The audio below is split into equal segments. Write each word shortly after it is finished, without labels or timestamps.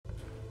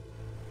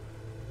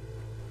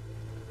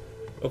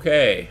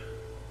Okay,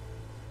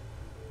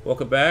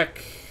 welcome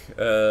back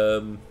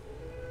to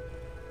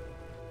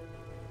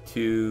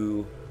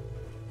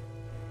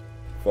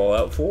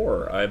Fallout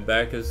 4. I'm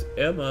back as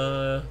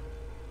Emma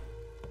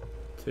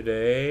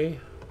today.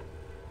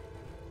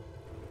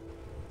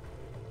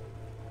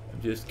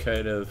 I'm just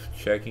kind of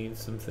checking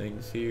some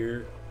things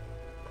here.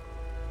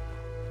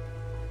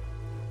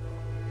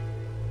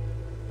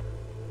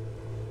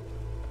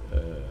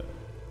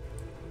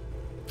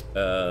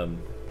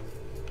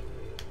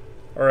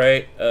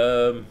 Alright,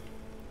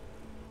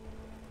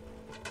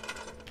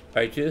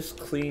 I just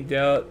cleaned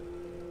out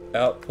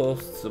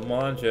Outpost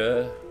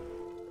Zamanja.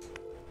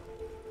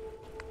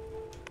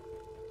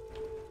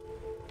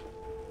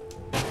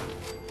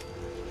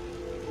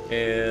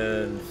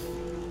 And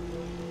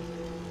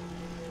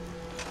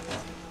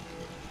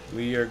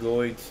we are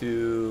going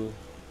to...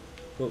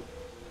 Oh.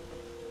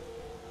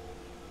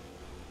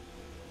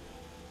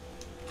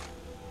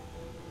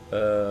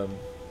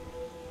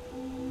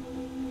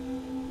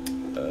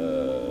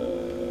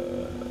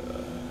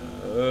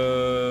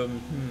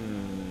 Hmm.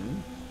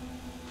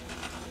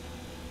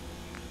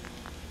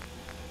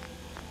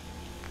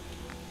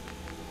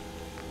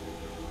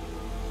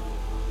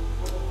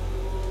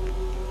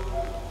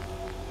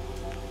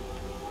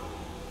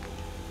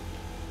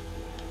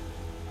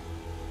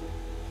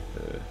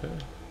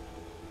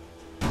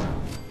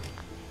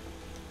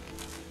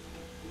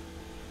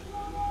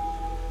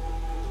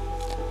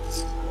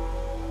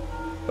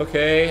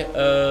 Okay,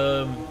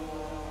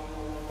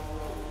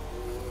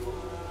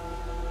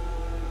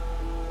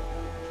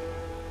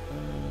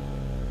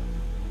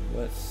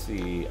 let's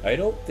see. I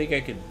don't think I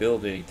can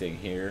build anything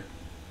here.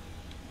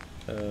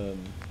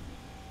 And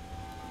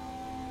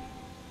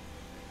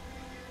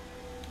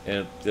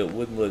it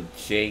wouldn't look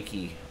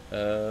janky.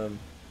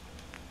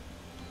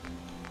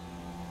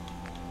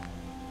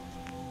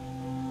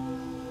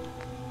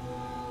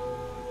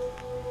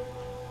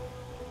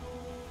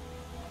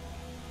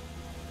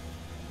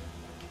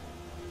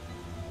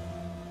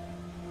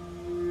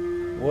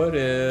 What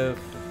if...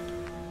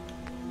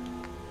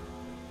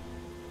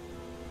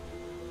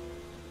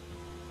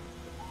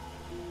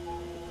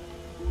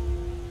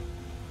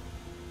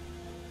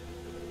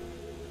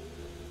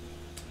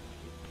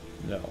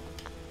 No.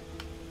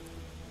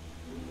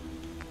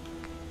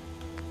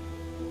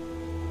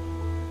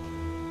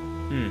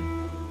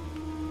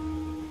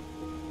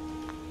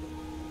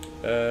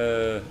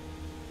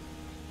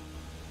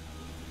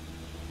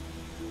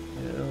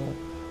 You know...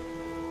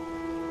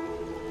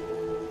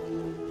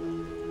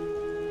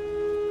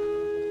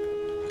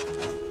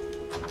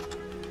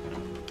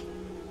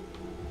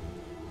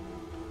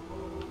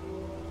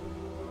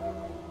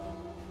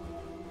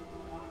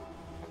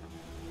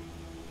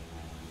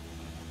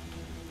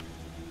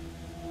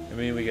 I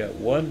mean, we got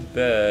one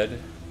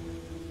bed.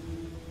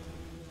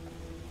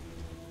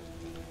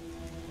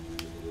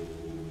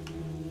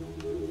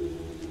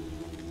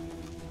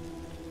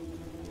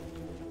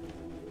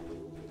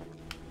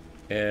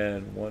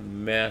 And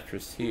one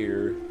mattress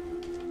here.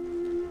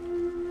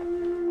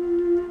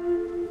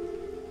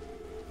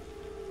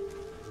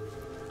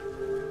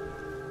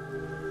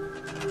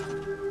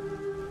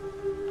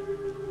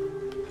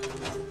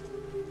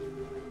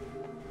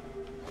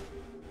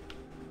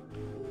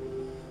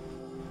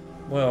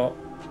 Well,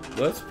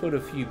 let's put a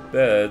few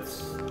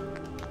beds.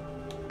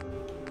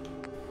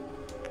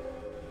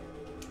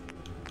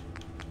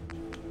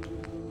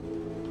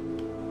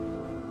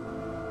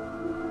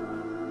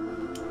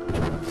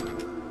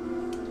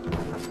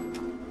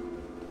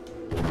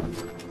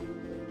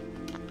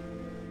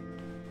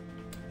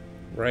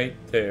 Right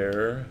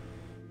there.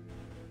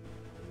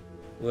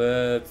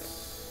 Let's...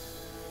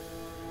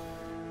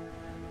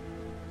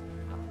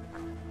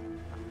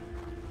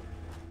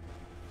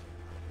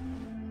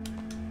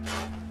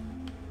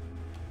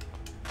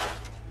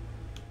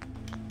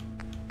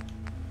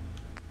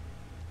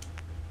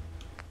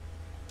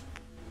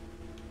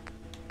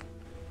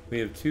 We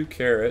have 2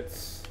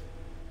 carrots.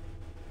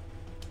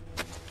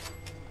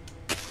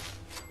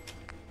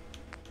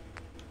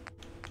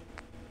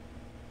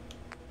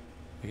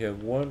 We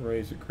have 1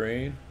 razor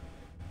grain.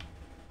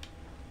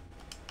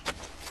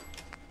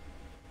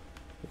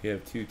 We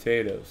have 2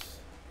 potatoes.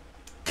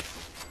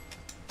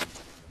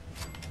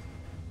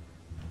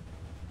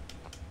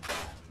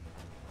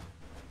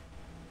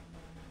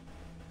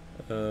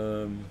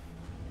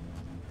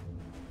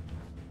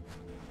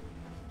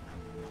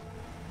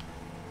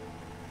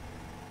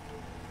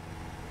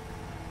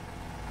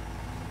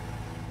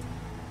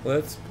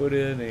 Let's put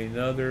in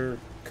another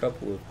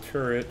couple of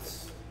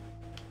turrets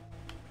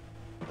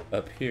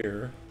up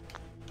here.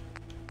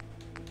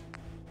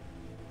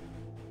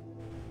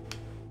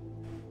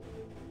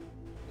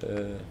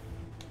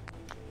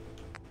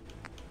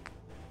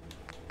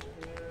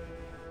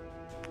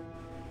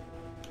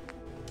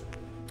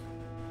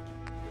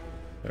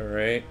 All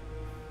right.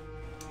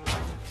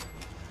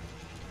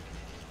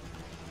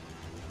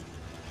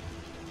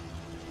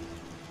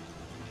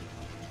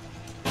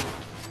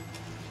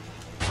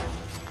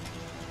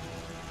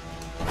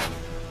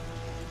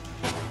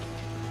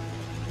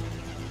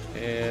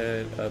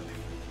 And up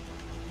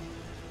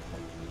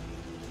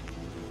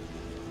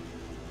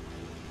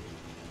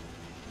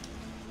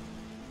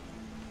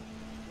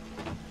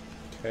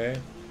Okay.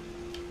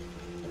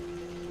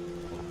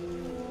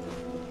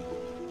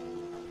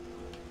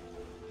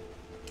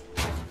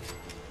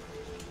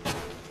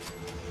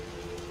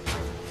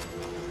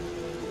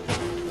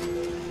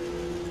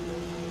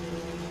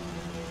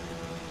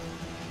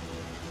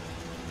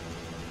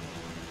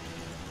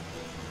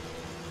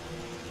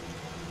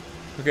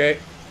 Okay.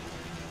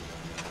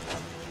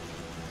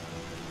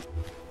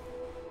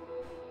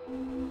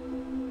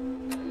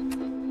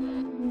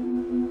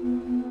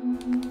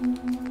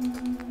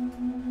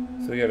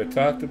 So we gotta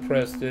talk to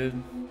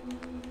Preston.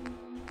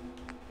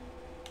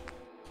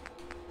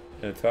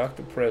 Gotta talk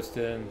to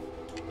Preston.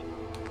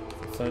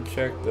 Let's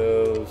uncheck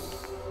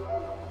those.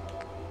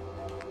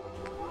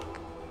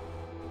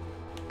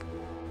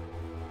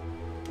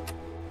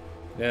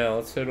 Now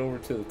let's head over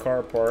to the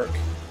car park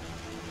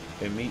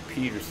and meet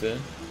Peterson.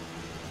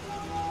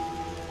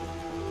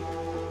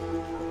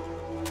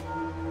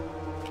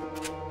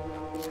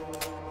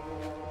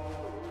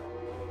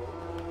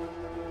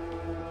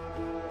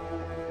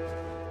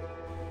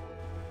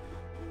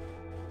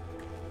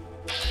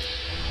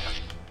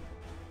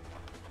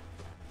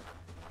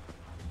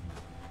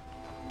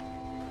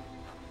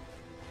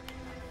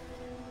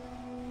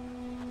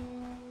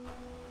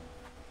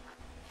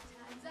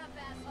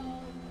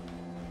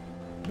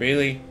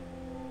 Really?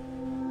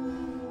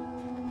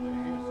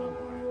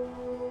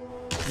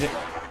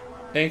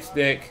 Thanks,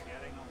 Nick.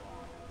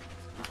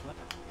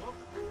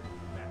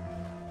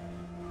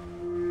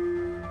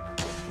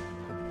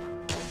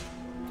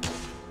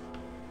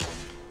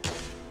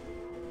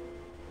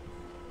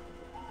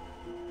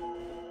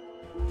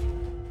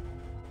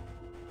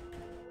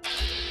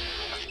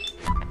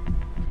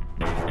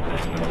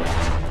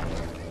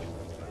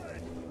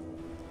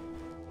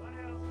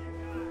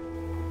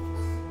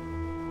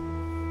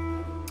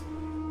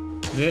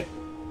 Nick.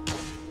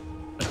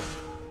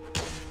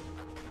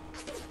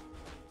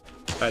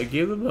 I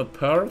give him a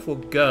powerful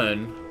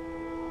gun.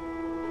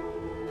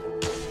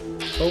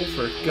 Oh,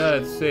 for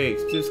God's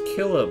sakes, just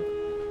kill him.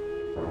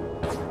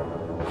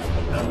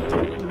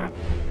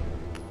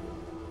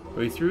 Are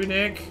we through,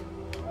 Nick?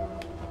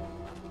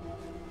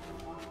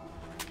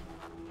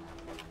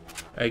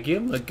 I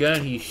give him a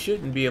gun he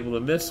shouldn't be able to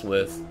mess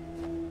with.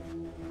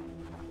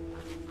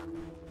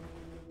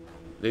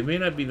 They may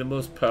not be the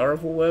most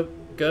powerful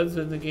guns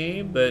in the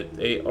game, but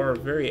they are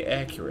very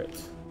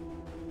accurate.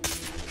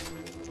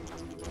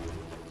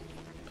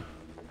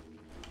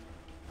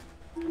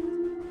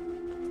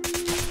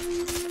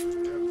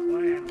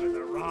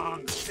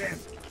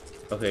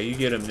 Okay, you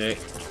get him, Nick.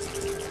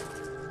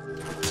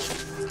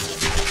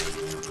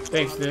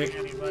 Thanks, Nick.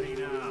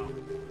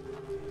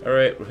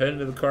 Alright, we're heading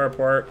to the car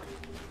park.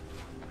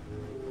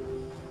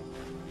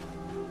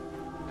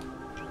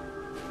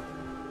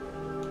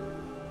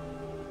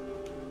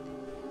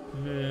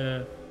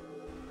 Yeah.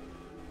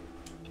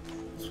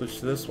 Switch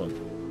to this one.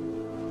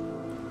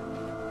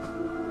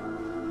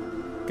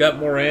 Got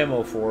more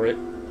ammo for it.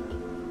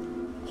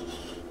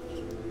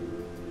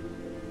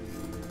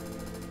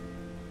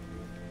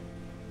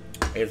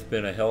 It's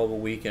been a hell of a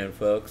weekend,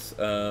 folks.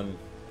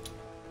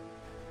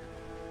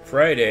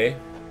 Friday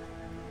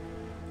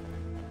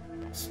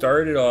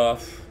started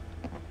off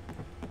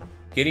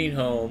getting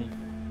home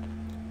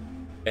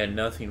and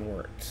nothing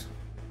worked.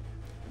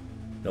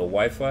 No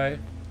Wi-Fi,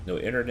 no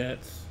internet.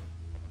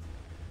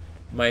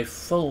 My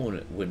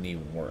phone wouldn't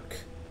even work.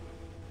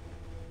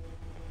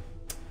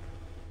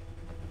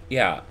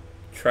 Yeah,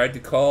 tried to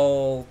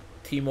call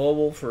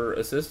T-Mobile for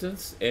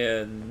assistance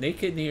and they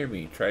couldn't hear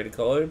me. Tried to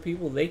call other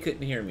people, they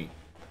couldn't hear me.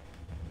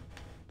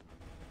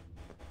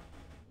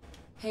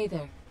 Hey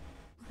there.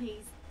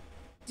 Please,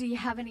 do you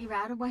have any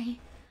Radaway?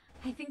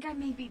 I think I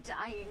may be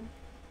dying.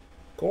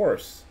 Of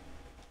course.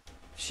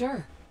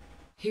 Sure.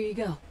 Here you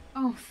go.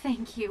 Oh,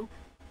 thank you.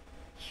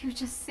 You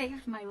just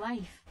saved my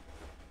life.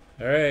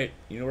 Alright,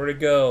 you know where to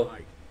go.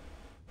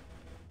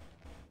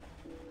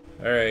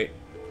 Alright.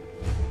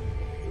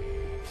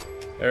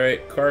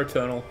 Alright, car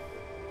tunnel.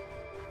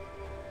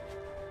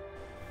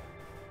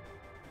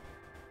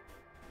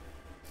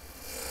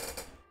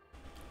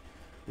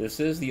 This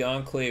is the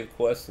Enclave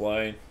quest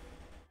line.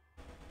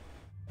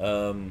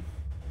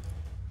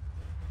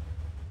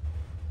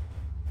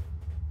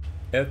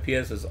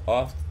 FPS is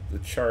off the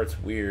charts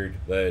weird,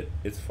 but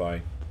it's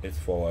fine. It's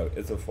Fallout.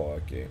 It's a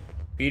Fallout game.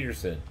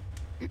 Peterson.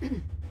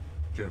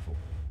 Careful.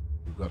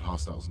 We've got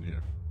hostiles in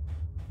here.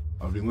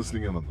 I've been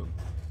listening in on them.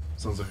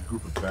 Sounds like a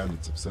group of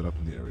bandits have set up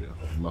in the area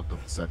and locked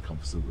up the SATCOM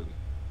facility.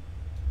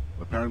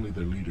 Apparently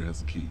their leader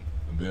has a key,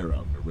 and they're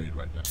out in a raid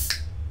right now.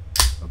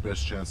 Our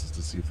best chance is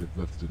to see if they've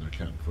left it in their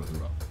camp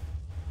further up.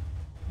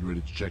 You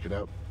ready to check it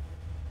out?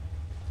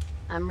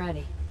 I'm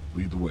ready.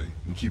 Lead the way,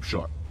 and keep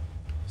sharp.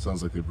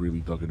 Sounds like they've really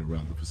dug in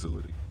around the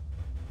facility.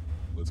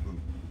 Let's move.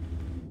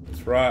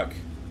 Let's rock.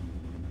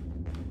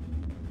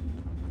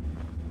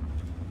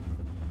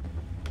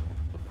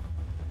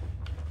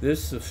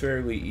 This is a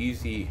fairly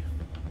easy...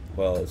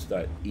 Well, it's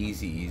not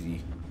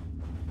easy.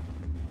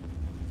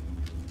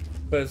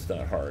 But it's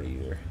not hard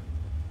either.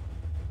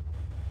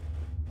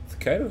 It's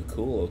kind of a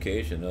cool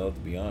location, though, to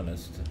be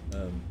honest.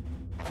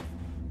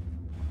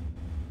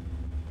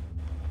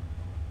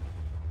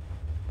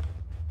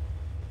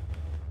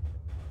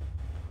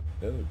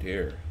 Oh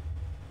dear.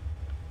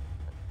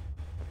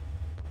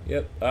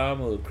 Yep,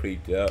 I'm a little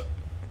creeped up.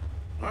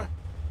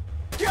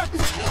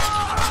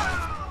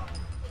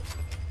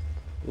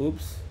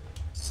 Oops.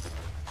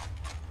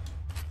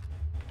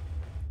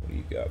 What do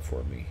you got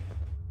for me?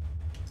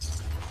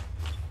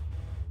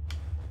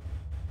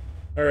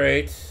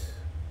 Alright.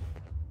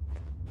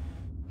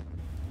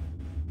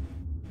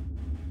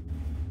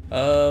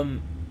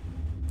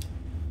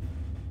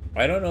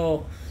 I don't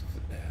know.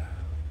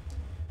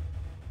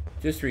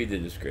 Just read the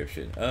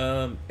description.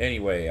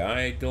 Anyway,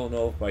 I don't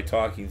know if my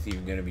talking's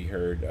even gonna be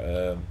heard.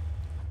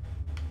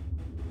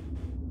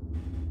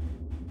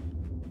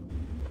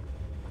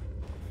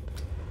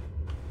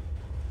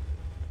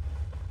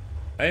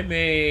 I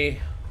may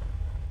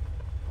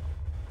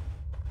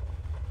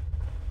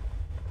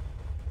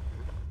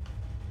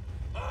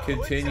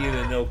continue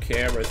the no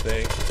camera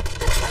thing.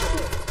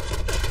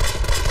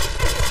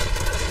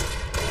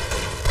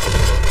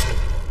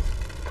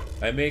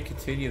 I may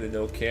continue the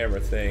no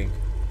camera thing.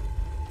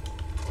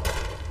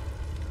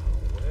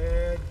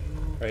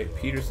 Alright,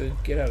 Peterson,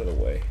 get out of the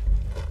way.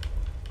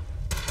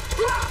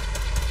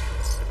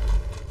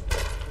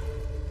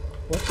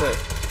 What the?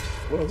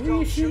 What are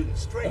you shooting?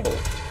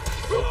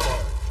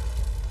 Oh.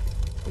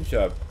 Good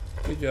job.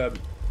 Good job,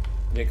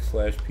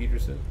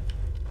 Nick/Peterson.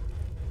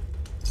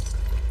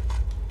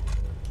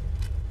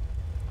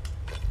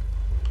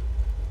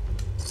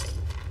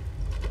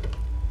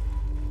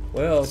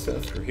 Well,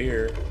 since we're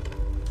here.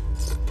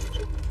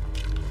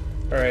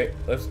 Alright,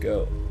 let's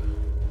go.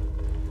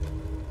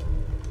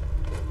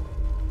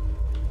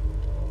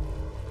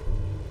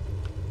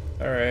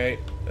 Alright,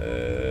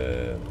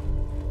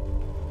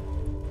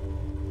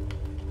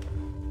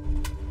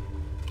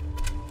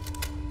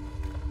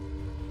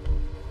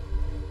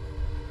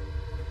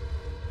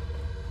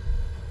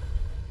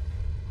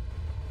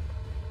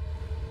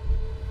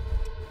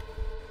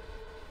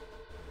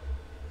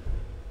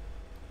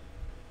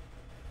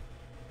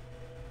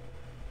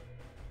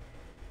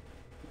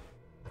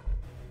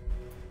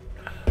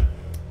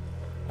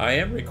 I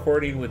am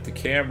recording with the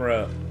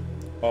camera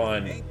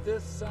on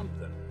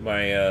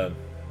my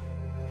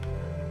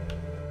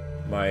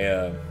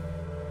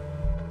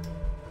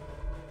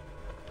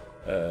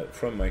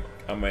from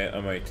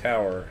my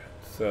tower,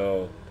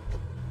 so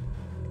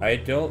I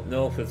don't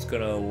know if it's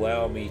gonna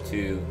allow me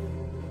to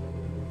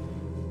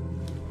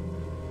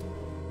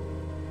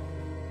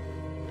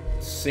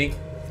sync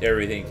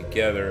everything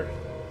together.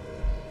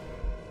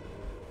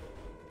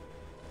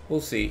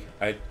 We'll see.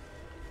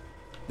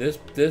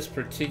 This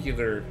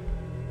particular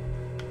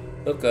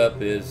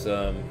hookup is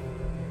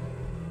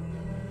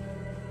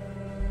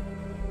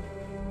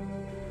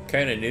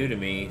kind of new to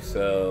me,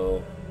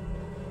 so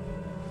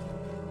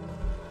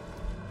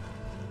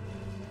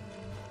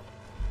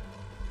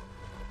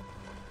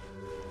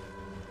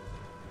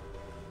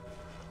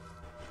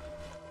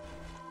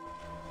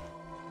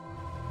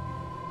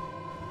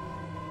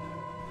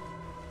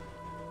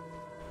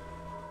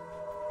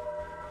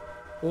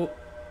oh.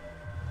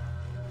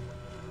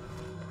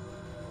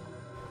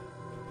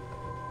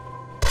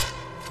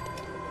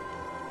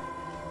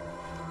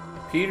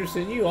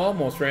 Peterson, you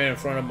almost ran in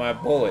front of my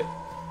bullet.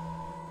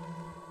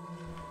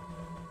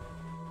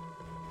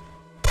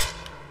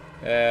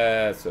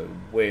 That's a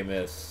way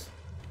miss.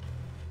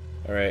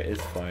 Alright,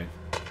 it's fine.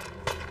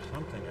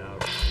 Something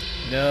out.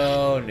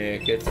 No,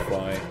 Nick, it's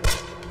fine.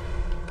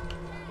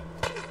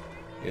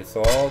 It's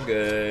all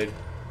good.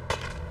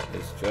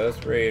 It's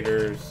just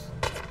raiders.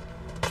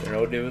 They're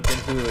no different than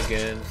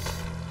hooligans.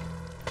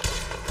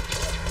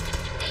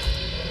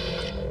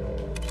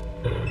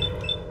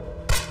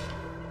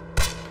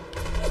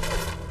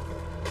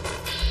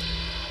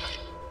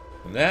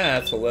 And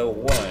that's a level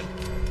 1.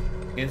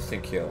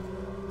 Instant kill.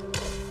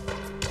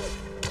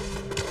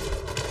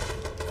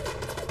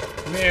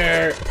 Come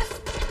here.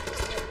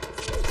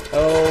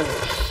 Oh,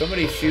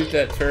 somebody shoot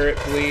that turret,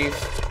 please.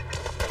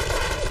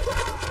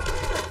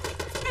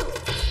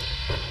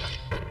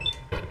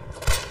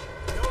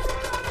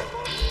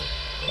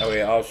 Oh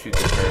wait, I'll shoot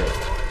the turret.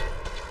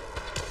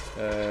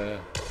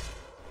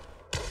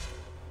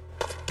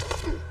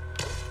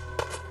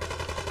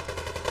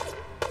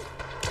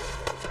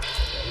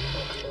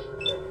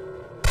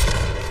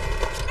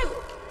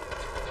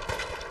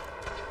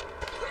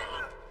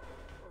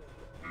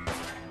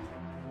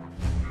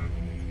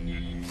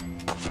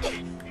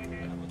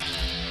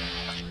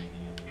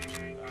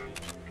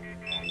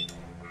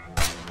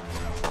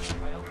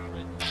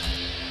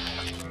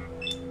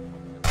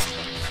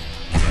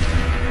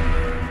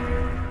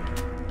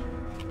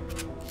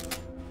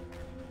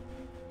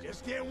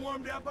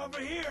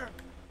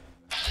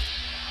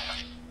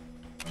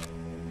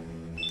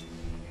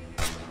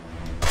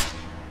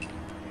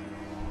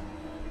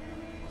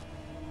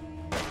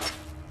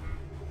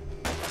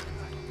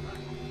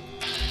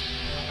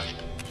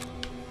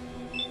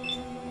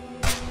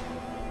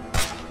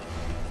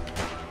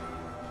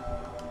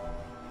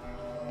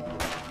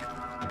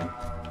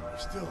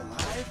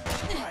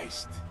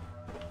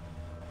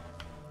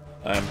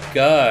 I'm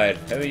God.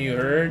 Haven't you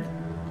heard?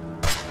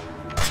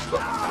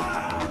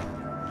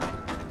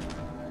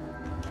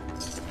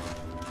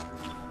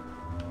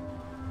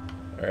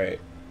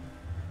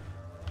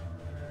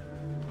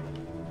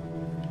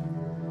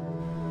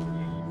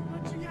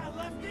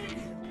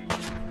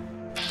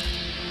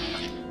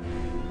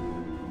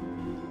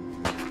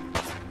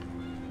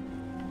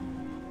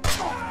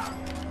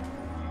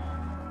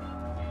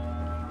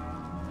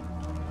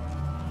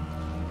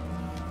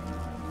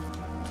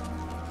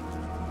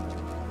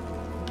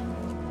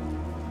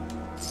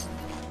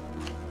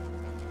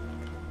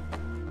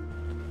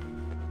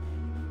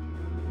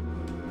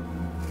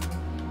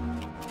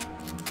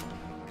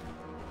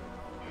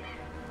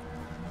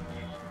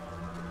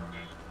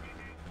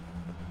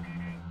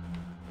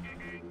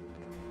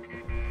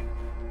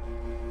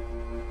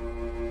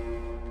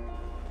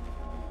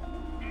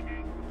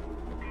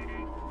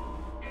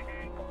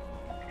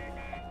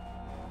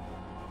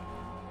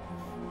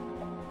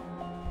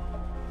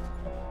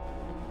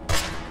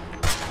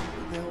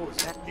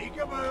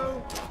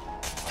 Peekaboo!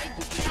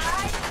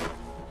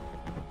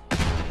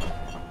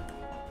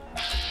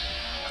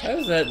 How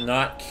does that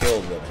not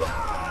kill them?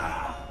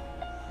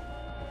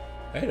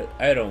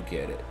 I don't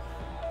get it.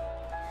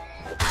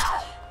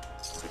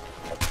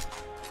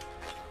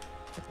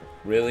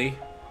 Really?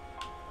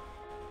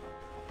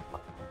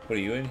 What,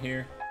 are you in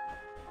here?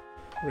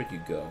 Where'd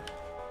you go?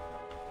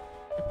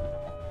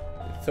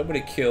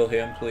 Somebody kill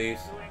him, please.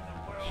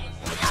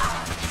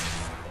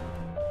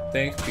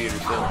 Thanks,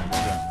 Peterson.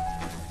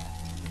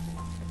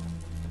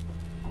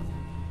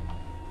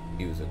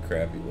 He was a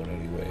crappy one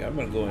anyway. I'm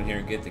gonna go in here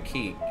and get the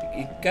key.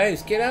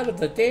 Guys, get out of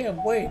the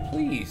damn way,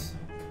 please.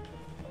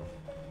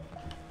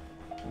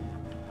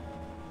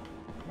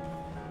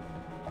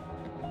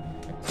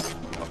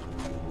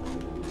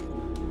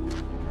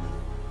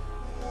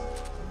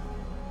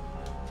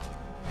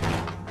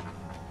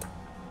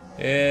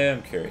 Yeah,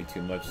 I'm carrying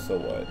too much, so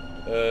what?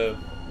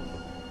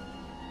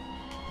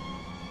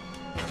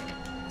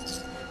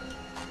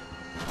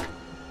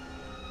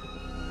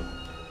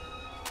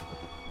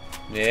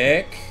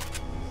 Nick?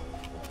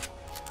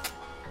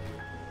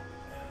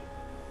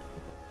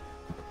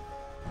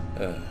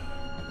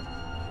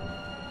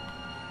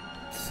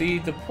 See,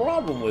 the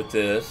problem with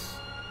this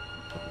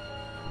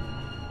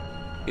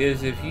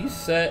is if you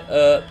set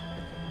up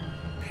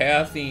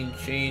pathing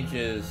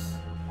changes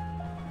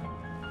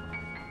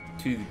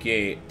to the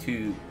gate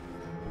to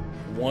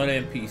one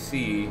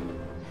NPC,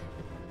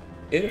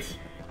 if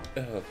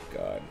oh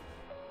god,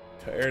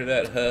 tired of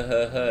that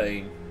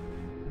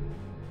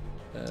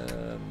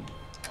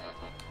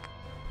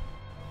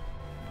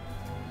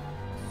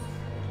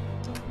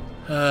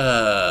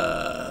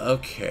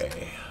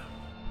okay.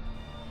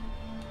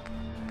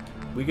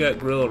 We got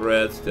grilled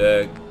rat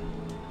stack.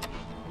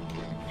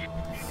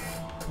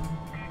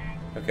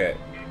 Okay.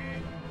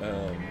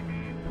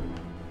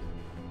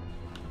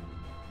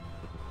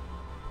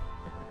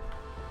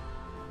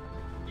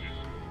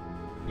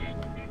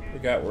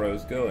 Forgot where I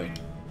was going.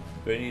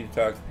 But I need to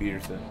talk to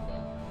Peterson.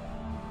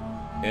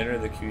 Enter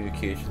the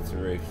communications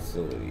array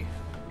facility.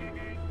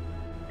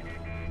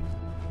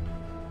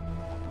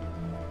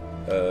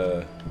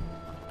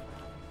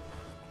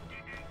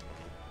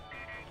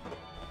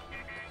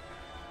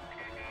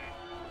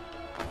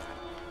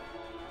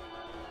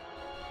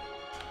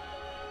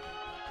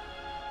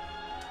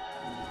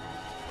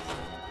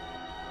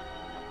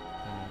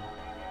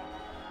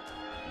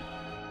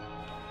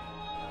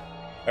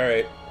 All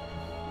right.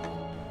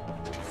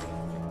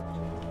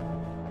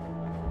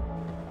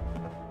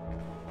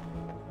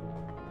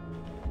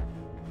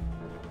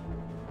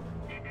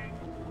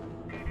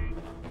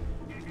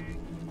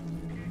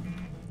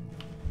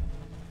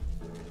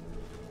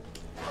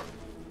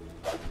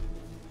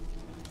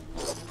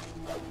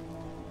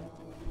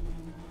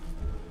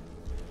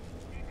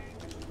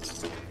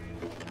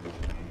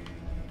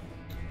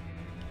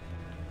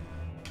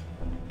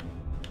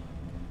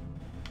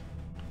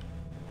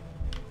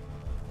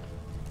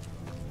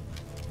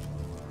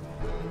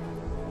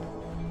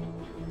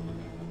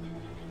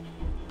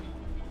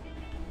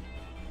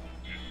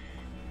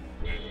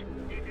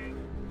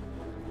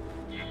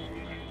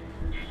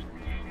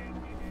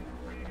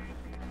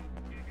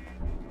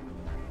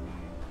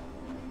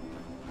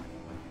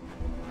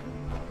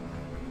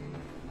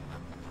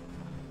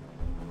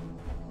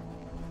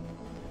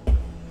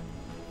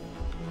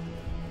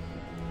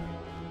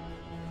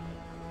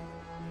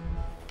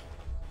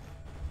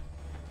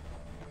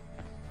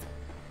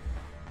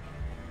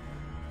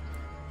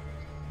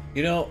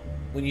 You know,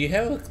 when you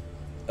have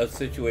a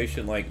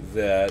situation like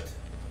that,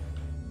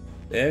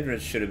 the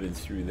entrance should have been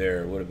through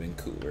there. It would have been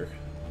cooler.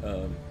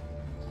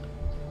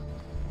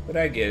 But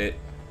I get it.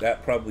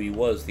 That probably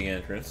was the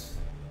entrance.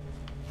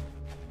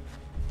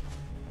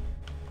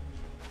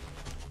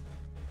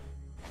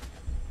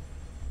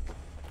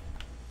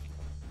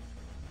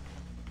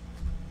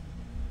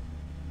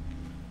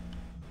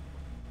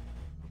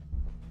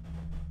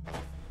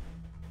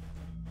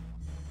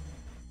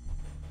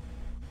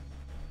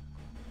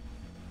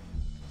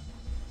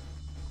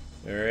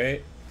 All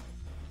right.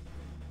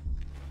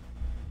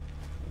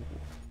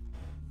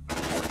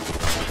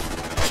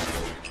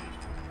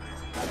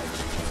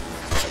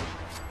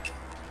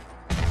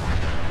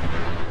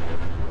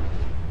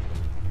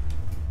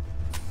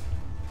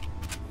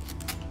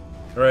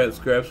 Alright, let's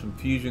grab some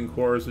fusion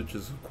cores, which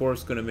is of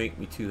course going to make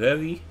me too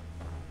heavy.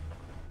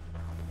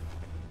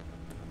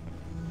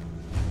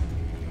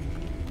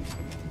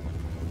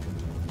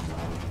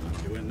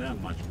 Not doing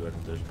them much good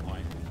at this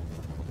point.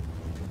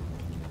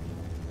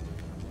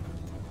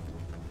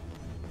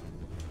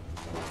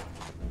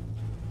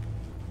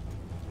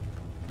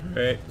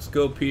 Alright, let's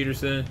go,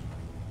 Peterson.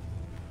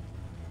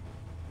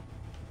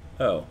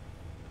 Oh.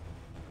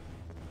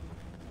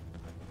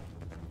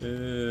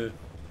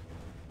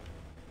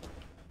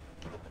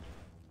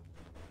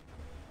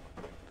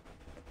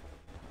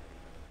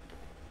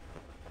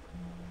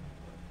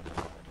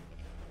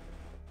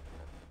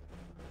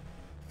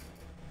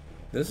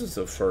 This is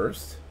a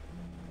first.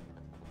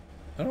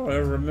 I don't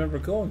ever remember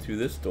going through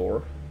this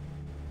door.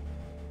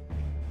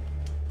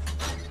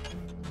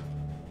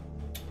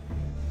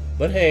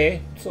 But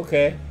hey, it's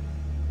okay.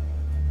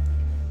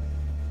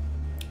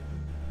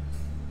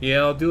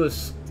 Yeah,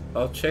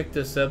 I'll check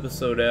this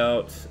episode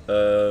out,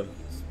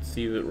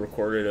 see if it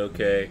recorded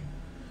okay,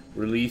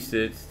 release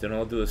it, then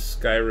I'll do a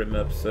Skyrim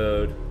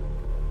episode,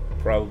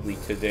 probably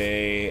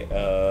today.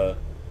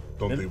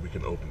 Don't think we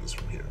can open this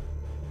from here.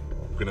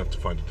 We're gonna have to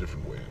find a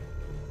different way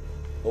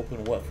in.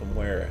 Open what from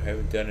where? I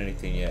haven't done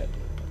anything yet.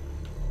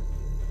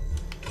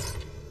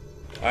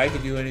 I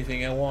can do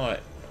anything I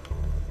want.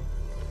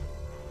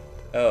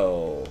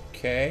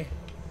 Okay.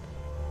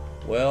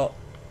 Well,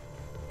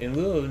 in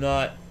lieu of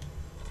not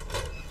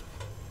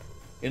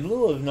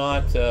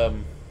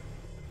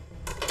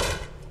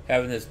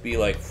having this be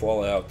like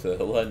Fallout to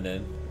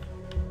London,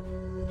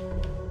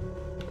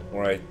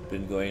 where I've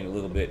been going a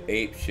little bit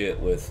ape shit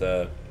with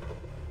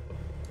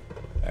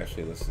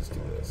actually, let's just do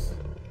this.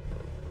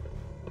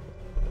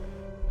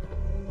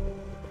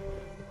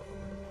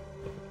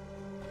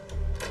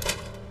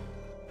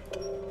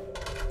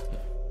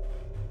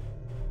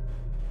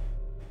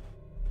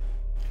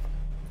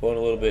 Going a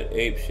little bit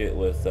ape shit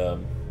with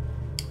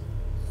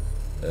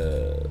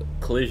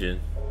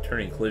collision,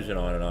 turning collision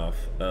on and off.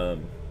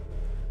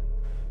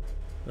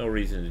 No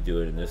reason to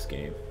do it in this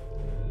game.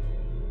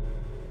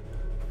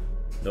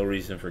 No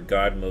reason for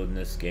God mode in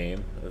this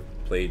game. I've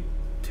played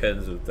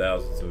tens of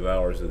thousands of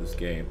hours of this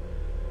game.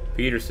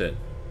 Peterson.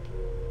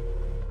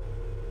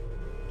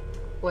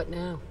 What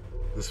now?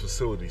 This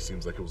facility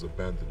seems like it was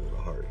abandoned in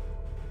a hurry,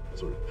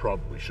 so we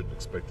probably shouldn't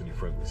expect any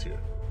friendlies here.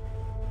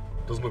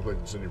 Doesn't look like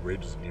there's any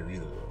rages in here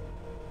either, though.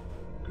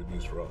 Good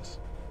news for us.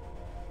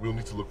 We'll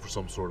need to look for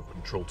some sort of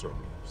control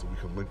terminal so we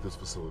can link this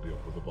facility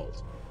up with the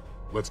vault.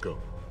 Let's go.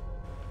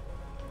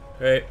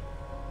 Hey.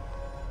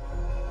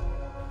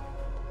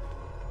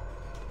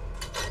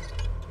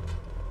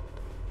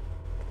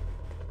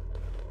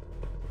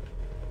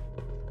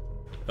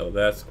 Oh,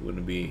 that's going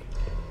to be...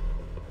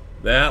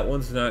 That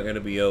one's not going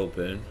to be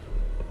open.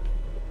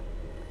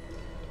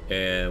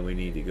 And we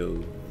need to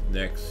go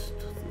next.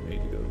 We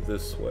need to go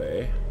this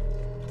way.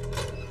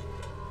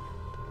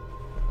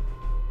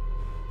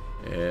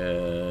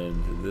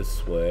 And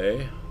this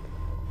way.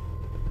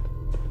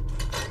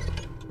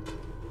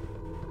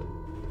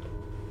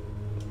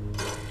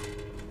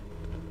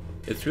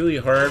 It's really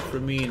hard for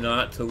me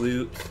not to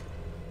loot.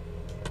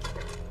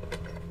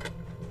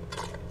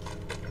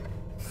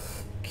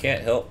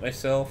 Can't help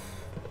myself.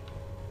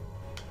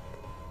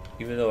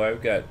 Even though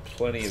I've got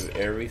plenty of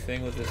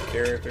everything with this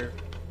character.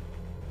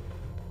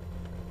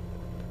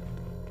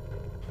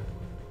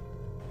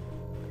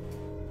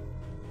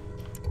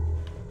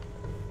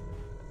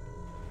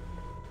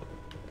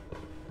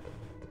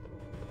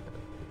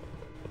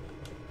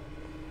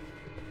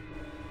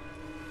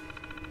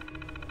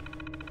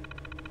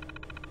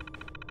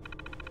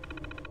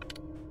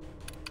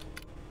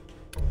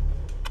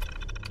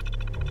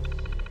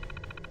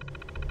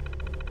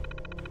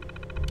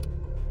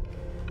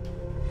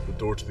 The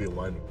door to the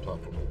alignment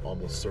platform will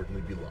almost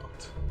certainly be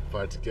locked. If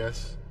I had to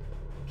guess,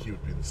 the key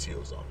would be in the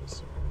CO's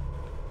office.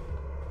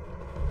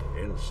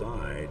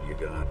 Inside, you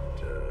got,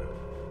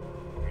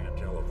 can't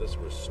tell if this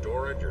was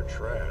storage or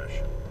trash.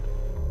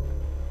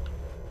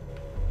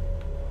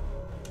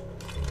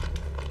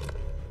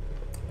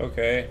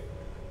 Okay.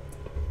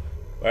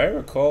 If I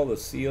recall, the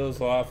CO's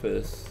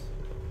office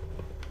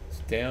is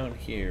down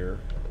here.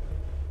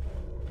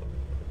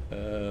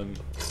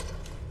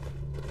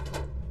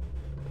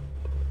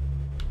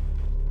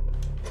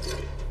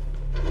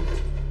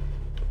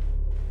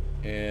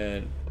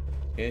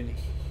 And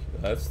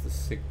that's the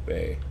sick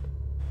bay.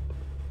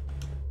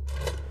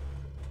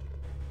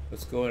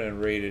 Let's go in and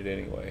raid it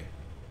anyway.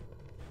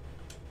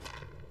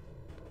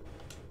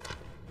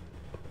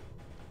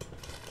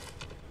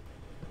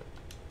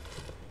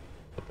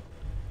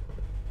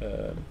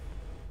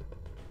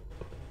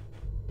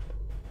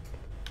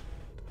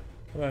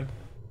 Come on.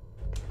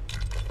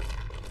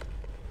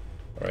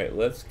 Alright,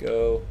 let's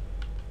go.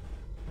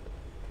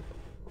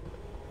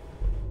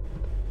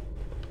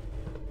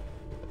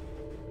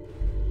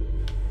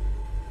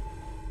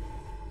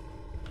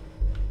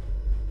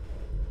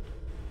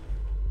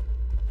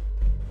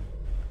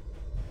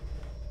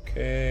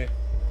 Okay.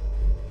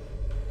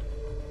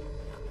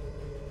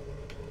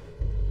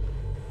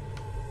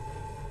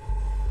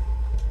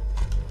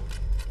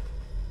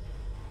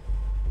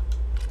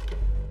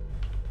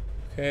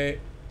 Okay.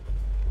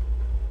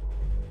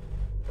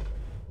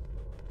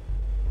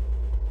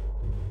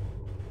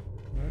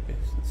 Where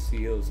is the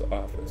CO's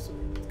office?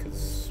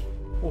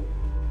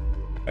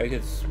 I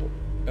could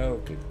oh,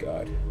 good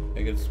God.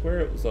 I could swear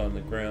it was on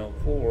the ground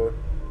floor.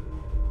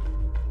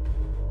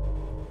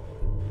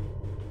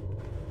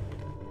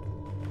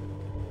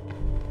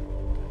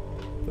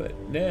 But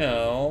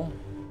now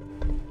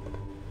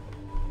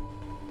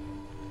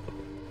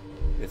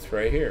it's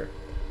right here.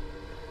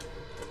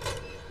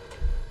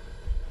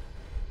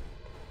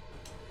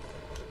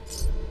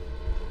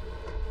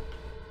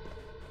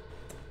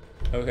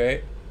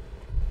 Okay.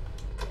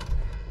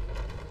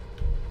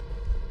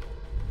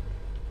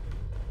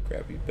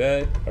 Crappy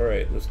bed.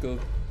 Alright, let's go.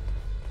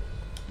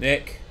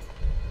 Nick.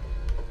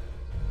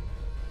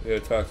 We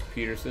gotta talk to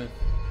Peterson.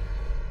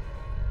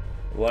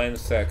 Align the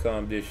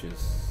SATCOM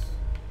dishes.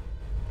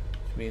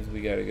 Which means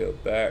we gotta go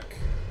back.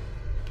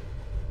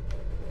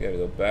 We gotta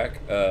go back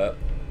up.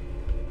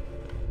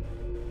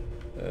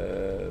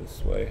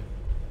 This way.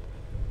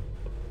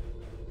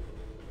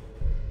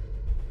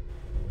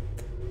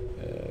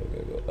 We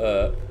gotta go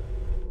up.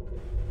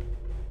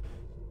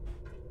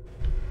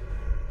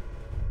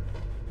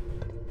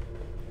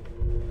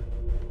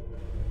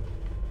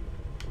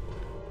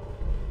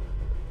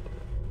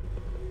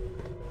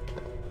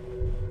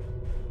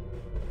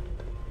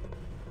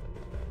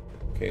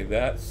 Okay,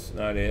 that's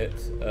not it.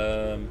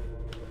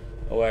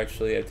 Oh,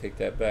 actually, I take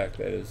that back.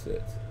 That is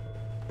it.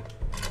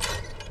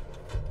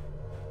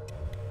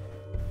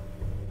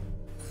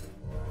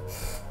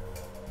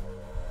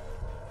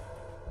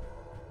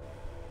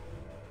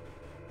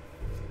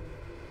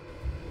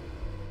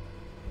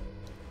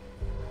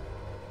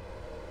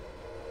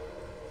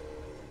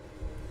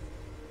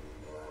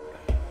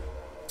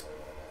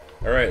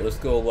 Alright, let's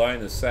go align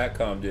the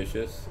SATCOM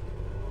dishes.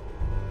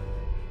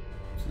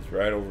 This is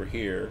right over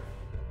here.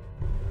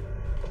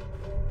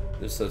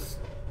 This is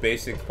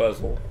basic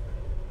puzzle.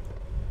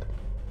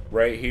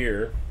 Right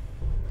here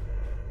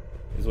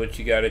is what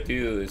you gotta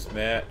do is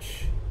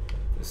match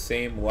the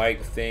same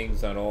like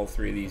things on all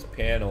three of these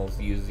panels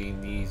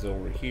using these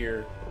over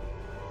here,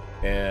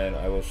 and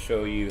I will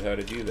show you how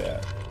to do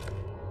that.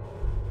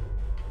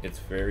 It's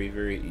very,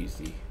 very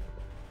easy.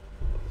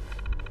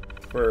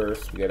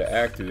 First, we gotta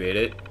activate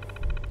it.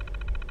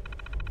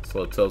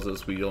 So it tells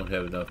us we don't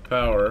have enough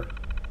power.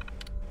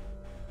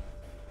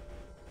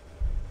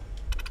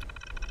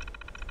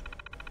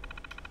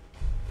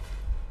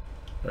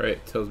 Alright,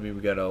 it tells me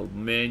we gotta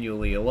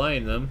manually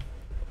align them.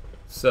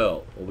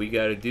 So, what we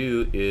gotta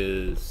do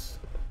is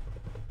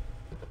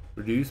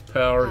reduce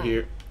power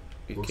here.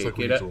 Looks Okay, like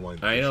we get need up. to align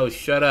the I know,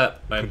 shut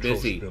up. I'm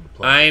Controls busy. should be on the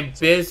platform I'm itself.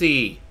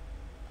 busy.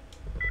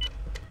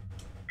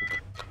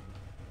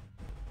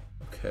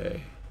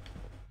 Okay.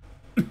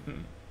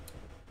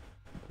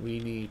 We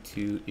need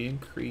to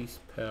increase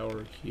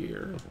power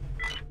here.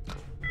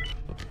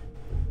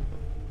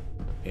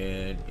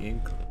 And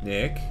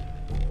Nick.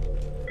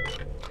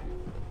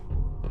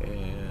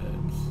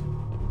 And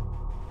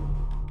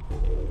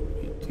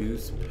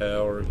reduce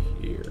power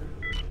here.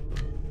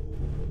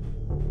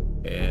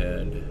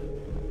 And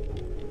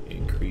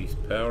increase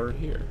power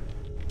here.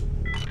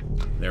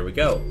 There we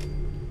go.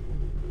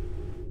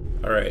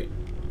 Alright.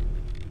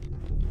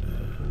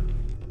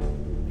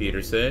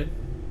 Peterson,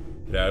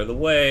 get out of the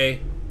way.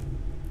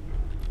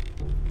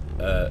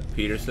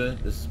 Peterson,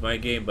 this is my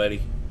game,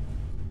 buddy.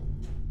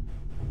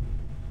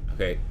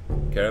 Okay,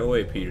 get out of the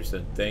way,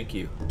 Peterson. Thank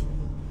you.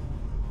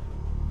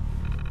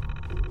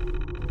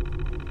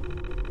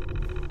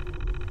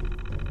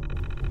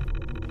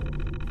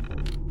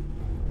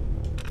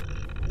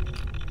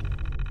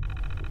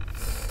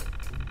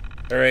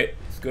 Alright,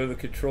 let's go to the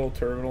control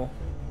terminal.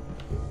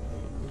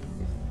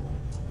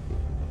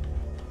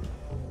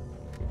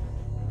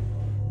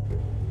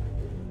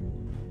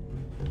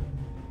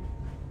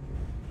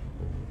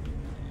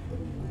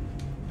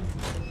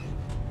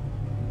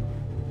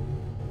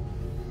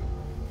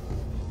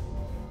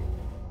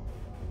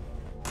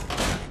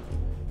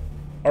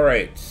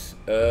 Alright,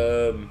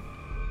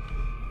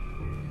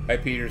 hi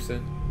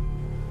Peterson.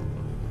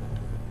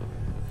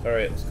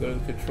 Alright, let's go to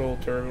the control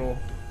terminal.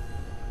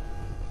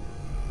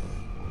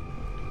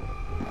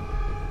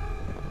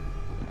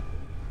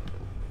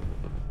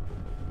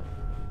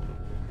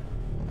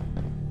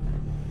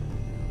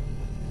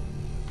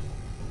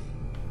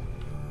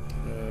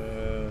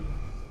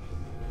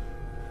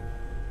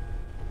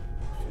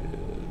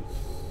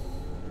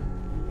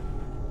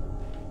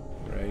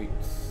 Right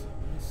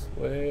this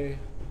way.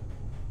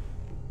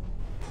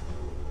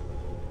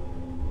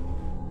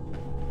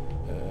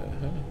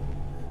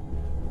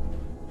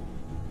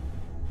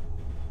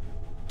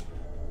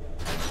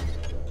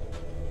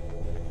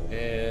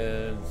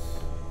 And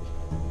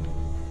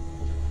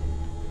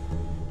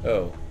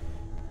oh,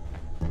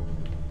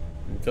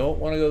 don't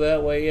want to go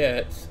that way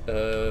yet.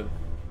 Okay,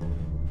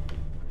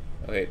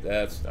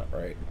 that's not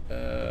right.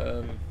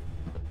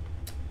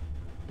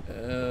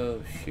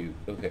 Oh shoot.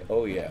 Okay.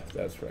 Oh yeah,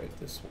 that's right.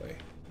 This way.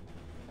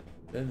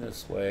 Then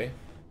this way.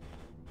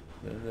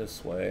 Then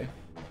this way.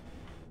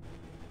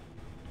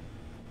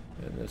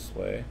 Then this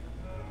way.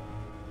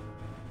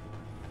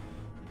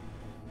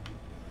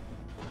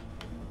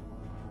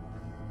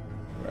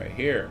 Right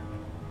here.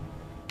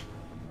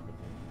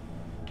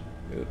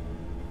 Oop.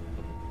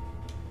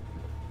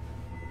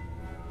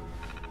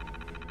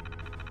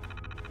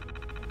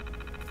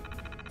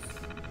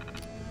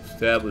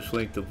 Establish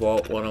link to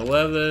Vault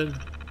 111.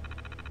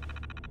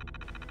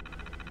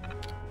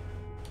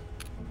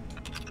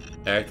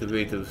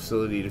 Activate the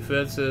facility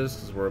defenses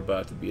because we're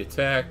about to be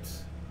attacked.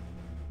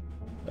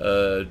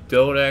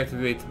 Don't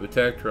activate the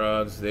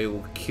Protectrons, they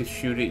will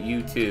shoot at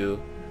you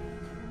too.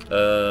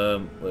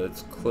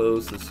 Let's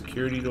close the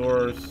security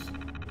doors.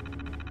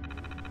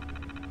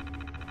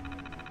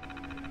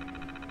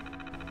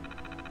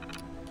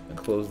 And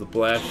close the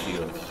blast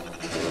shields.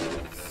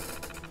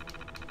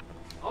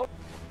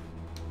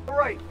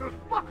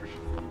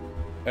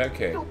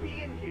 Okay. Still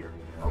be in here.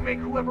 I'll make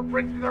whoever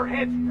breaks their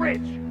heads rich.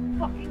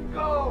 Fucking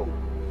go!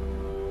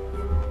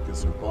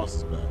 Guess our boss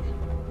is back.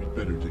 We'd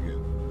better dig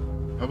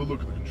in. Have a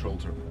look at the control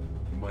terminal.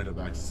 We might have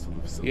access to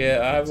the facility.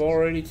 Yeah, I've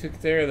already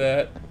took care of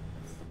that.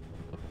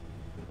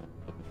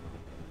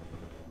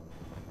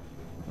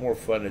 More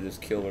fun to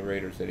just kill the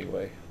raiders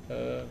anyway.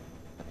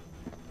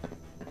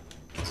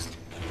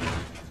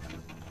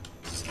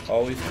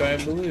 Always time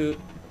to loot.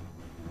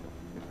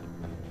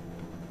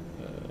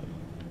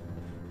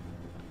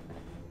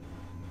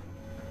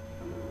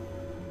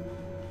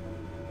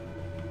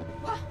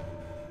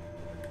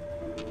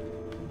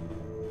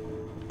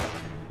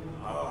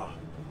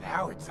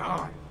 Now it's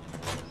on.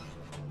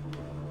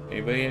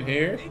 Anybody in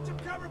here? Need some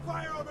cover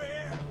fire over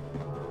here.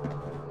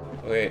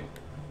 Wait.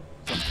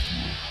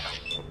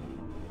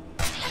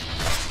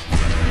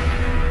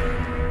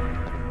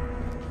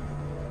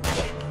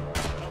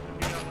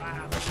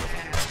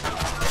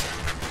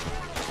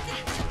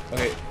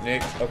 Okay,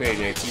 Nick. Okay,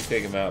 Nick, you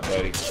take him out,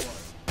 buddy.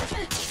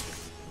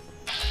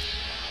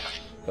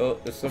 Oh,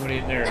 there's somebody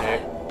in there,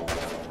 Nick.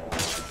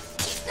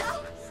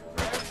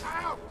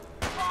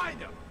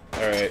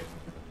 Alright.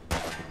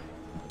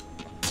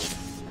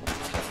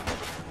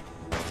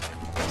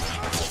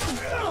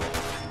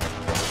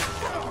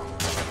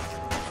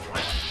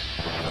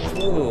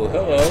 Ooh,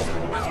 hello.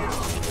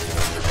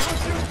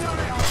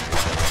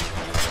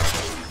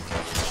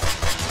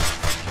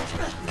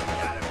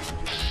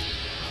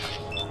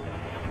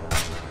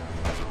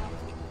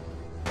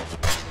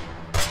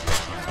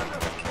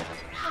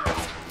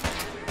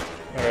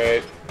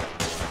 Alright.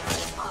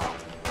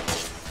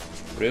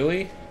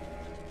 Really?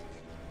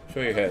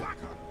 Show your head.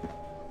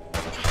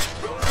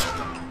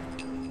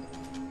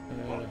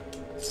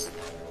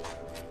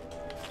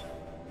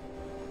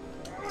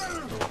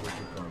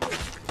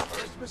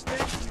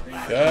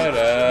 Shut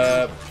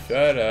up.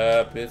 Shut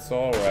up. It's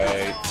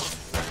alright.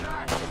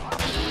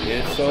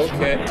 It's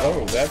okay.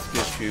 Oh, that's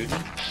good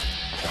shooting.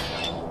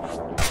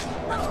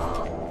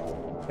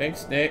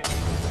 Thanks, Nick.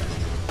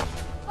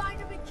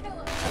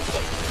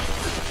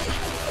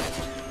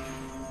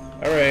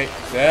 Alright,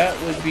 that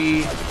would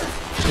be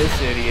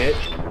this idiot.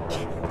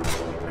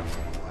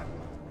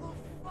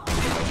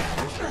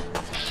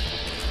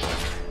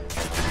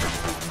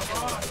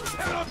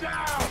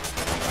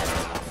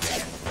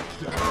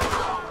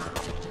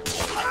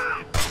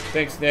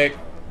 Thanks, Nick.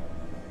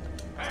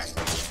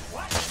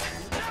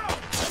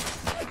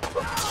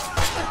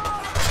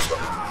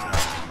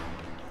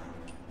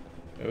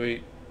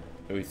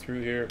 Are we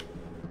through here?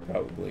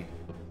 Probably.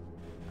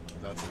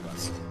 That's the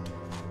best.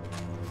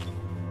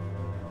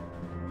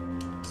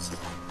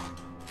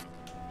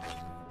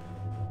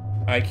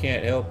 I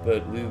can't help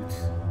but loot,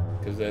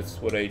 because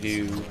that's what I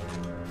do.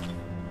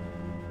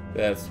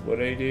 That's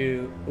what I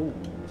do. Ooh,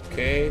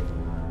 okay.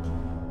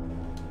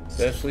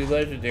 Especially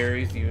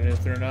legendaries, even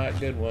if they're not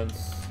good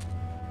ones.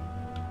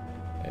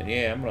 And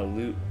yeah, I'm gonna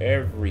loot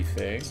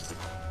everything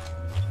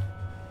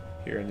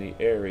here in the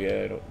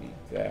area. I don't need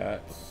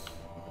that.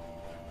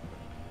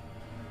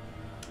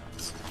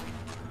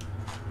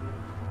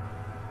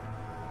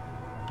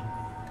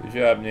 Good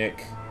job,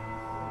 Nick.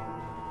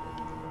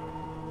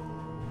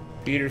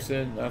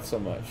 Peterson, not so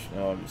much.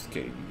 No, I'm just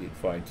kidding. You did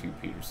find 2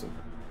 Peterson.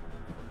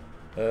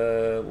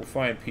 We'll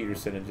find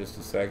Peterson in just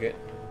a second.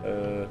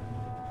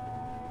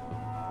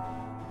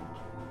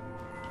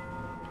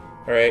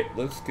 Alright,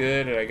 looks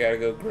good, and I gotta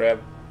go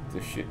grab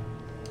the shit.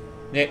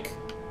 Nick.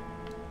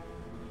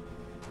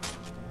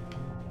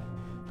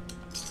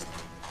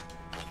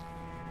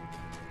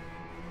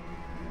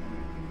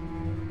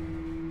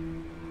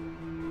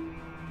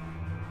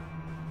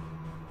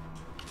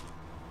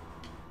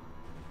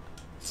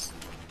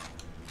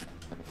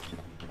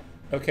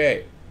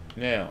 Okay,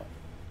 now,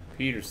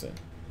 Peterson.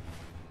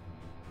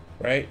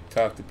 Right?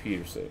 Talk to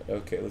Peterson.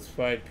 Okay, let's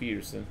find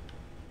Peterson.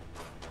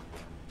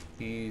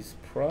 He's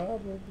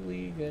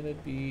probably gonna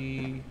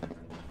be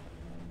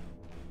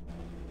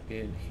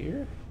in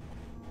here.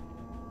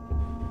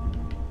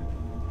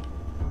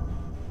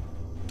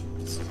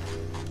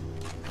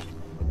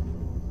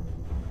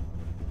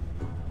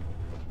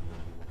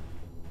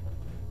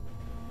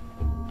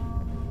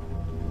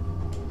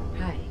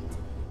 Hi.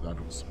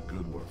 That was some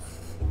good work.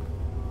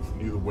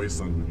 I knew the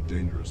wasteland would be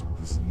dangerous, but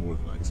this is more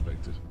than I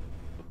expected.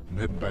 I'm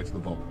heading back to the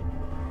vault.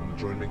 Want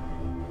to join me?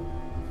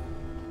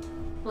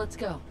 Let's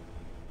go.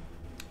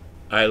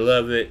 I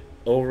love it.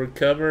 Over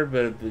cover,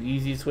 but the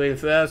easiest way to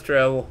fast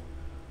travel.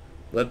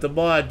 Let the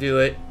mod do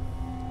it.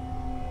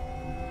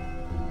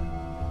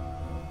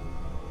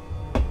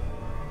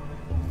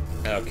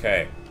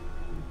 Okay.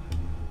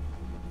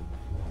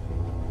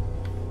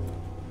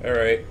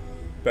 Alright.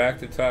 Back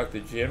to talk to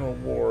General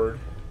Ward.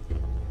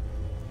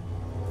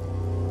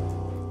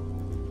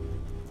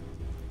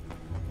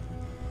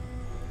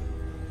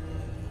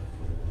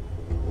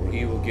 Where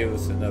he will give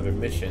us another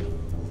mission.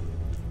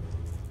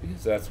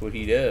 Because that's what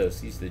he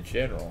does. He's the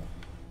general.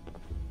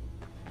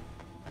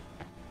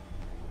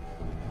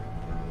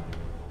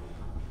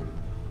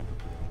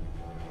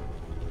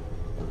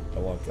 I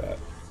want that.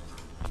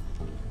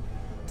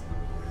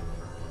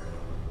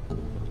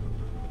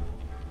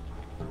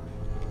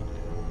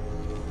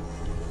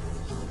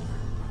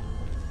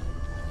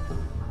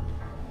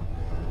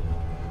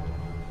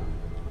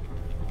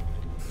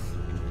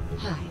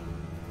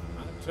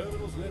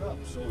 was lit up,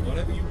 so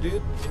whatever you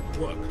did, it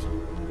worked.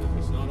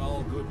 It's not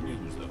all good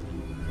news, though.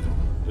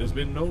 There's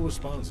been no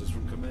responses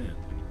from command.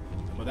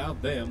 And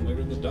without them, we're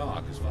in the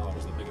dark as far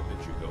as the bigger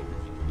picture goes.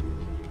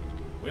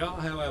 We are,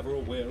 however,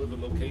 aware of the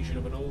location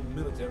of an old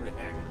military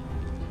hangar.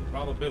 The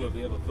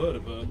probability of a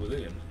vertibird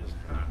within is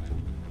high.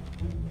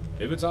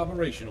 If it's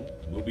operational,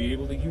 we'll be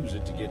able to use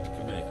it to get to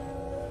command.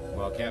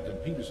 While Captain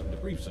Peterson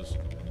debriefs us,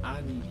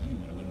 I need you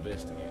to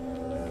investigate.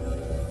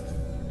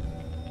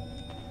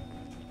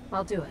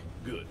 I'll do it.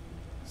 Good.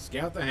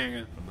 Scout the hangar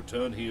and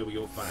return here with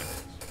your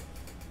findings.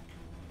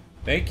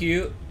 Thank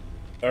you.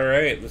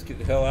 Alright, let's get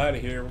the hell out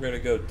of here. We're gonna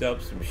go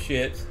dump some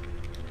shit.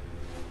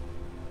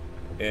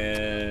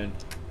 And...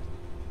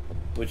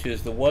 which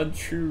is the one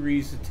true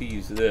reason to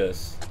use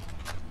this.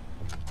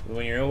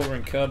 When you're over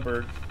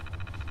encumbered,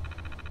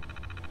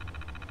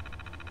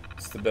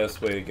 it's the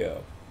best way to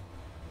go.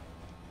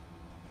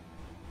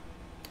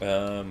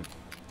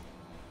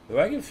 If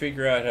I can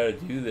figure out how to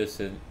do this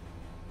in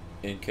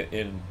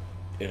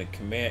a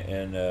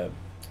command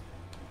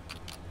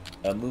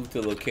and move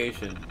to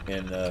location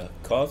in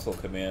console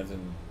commands in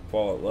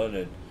Fallout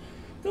London,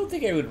 I don't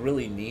think I would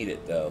really need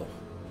it though.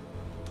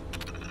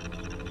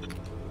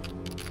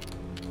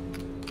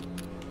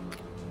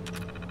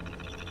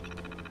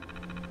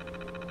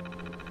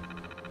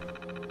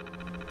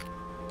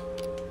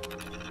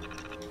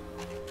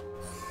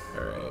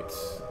 Alright.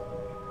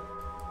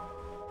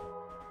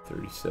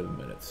 37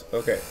 minutes.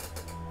 Okay.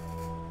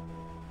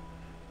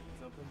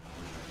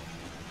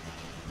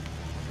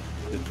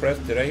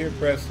 Did I hear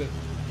Preston?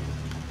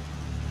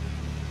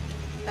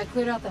 I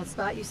cleared out that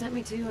spot you sent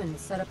me to and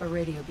set up a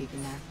radio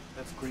beacon there.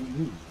 That's great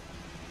news.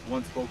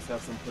 Once folks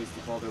have some place to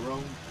call their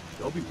own,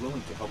 they'll be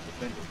willing to help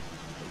defend it.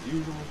 As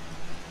usual,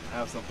 I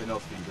have something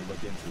else for you to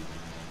look into.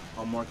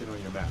 I'll mark it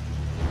on your map.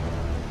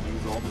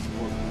 Use all the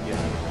support we can get.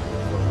 So,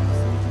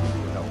 see what you can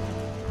do to help.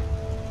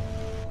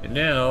 And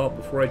now,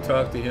 before I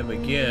talk to him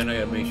again, I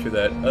gotta make sure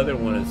that other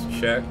one is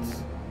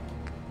checked.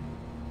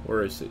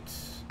 Where is it?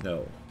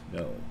 No.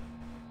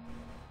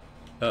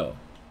 Oh.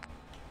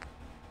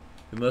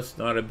 It must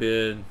not have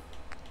been...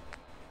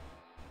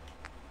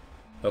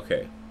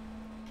 Okay.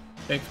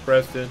 Thanks,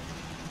 Preston.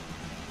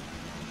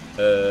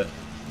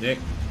 Nick.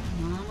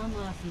 Mama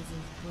Murphy's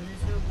as good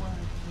as her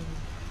word,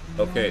 kid.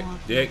 No Okay, more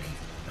Dick,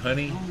 business.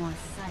 honey. No more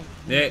sight.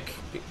 Nick.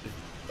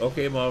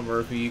 Okay, Mom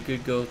Murphy, you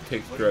could go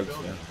take drugs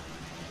now.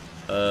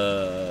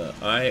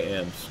 I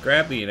am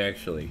scrapping,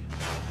 actually.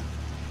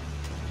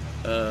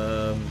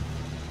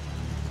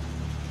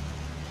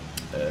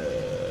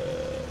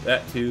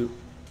 That too.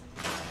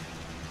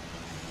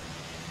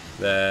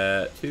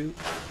 That too.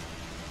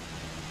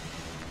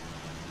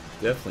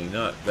 Definitely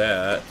not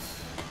that.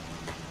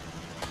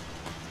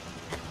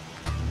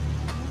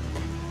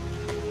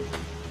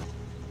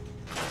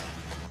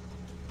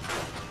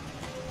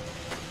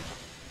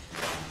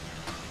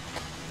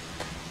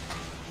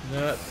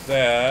 Not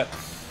that.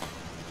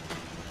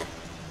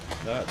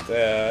 Not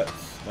that.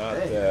 Not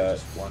Hey, I that.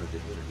 just wanted to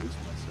introduce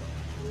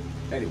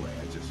myself. Anyway,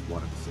 I just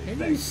wanted to say Can you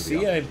thanks for the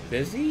see offer. I'm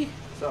busy?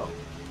 So,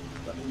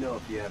 let me know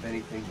if you have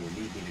anything you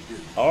need me to do.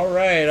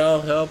 Alright,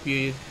 I'll help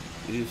you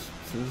as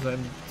soon as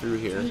I'm through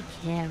here.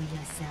 Take care of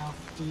yourself,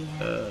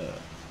 dear.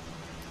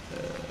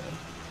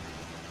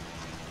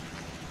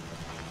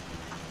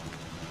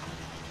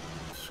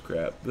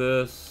 Scrap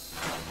this.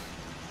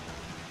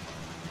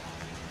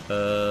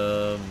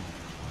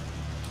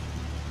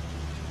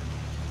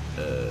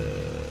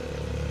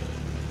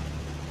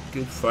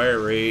 Good fire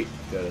rate.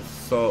 Got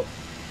assault.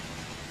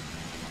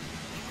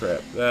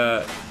 Scrap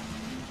that.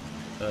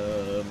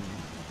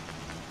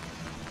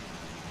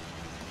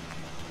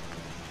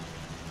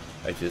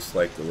 I just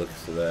like the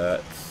looks of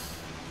that.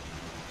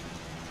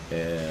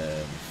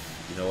 And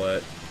you know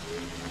what?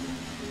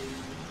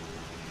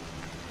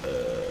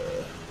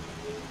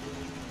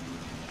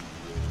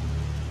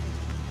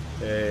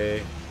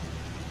 Okay.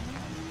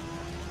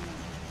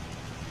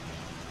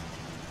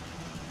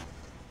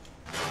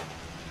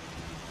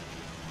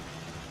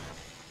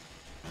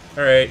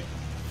 Alright,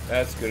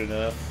 that's good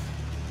enough.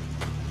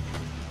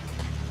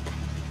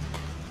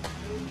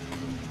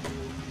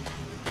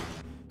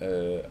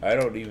 I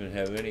don't even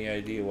have any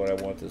idea what I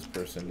want this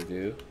person to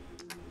do.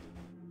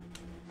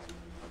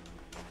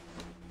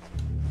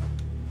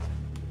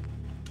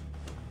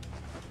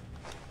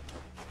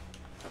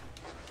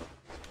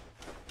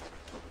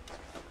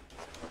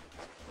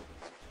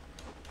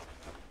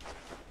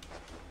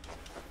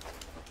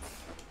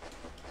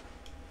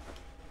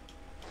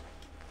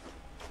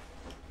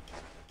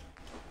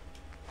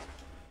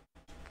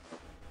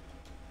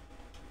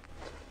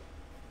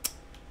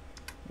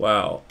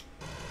 Wow.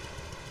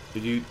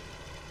 Did you...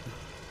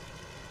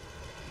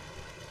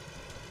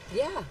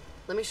 Yeah,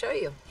 let me show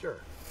you. Sure.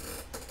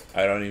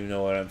 I don't even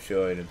know what I'm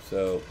showing him,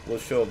 so we'll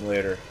show him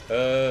later.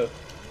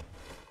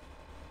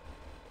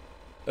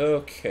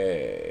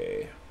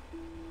 Okay.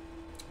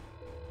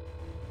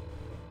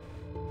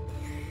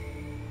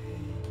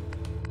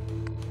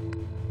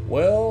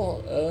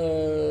 Well,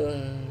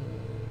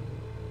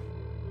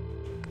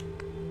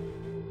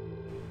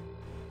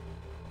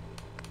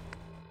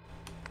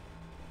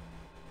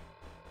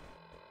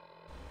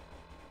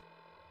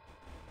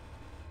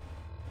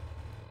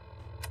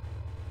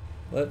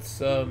 let's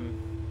go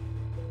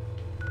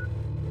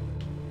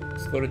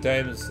to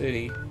Diamond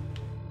City.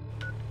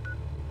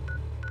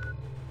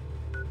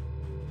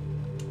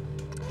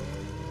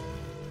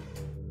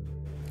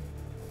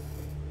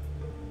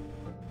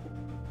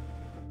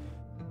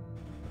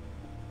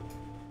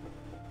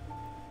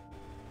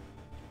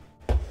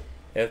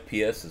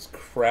 FPS is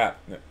crap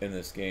in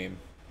this game.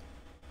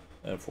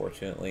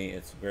 Unfortunately,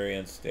 it's very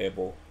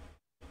unstable.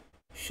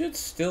 Should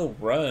still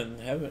run.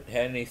 Haven't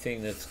had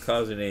anything that's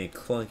causing any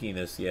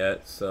clunkiness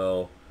yet,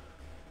 so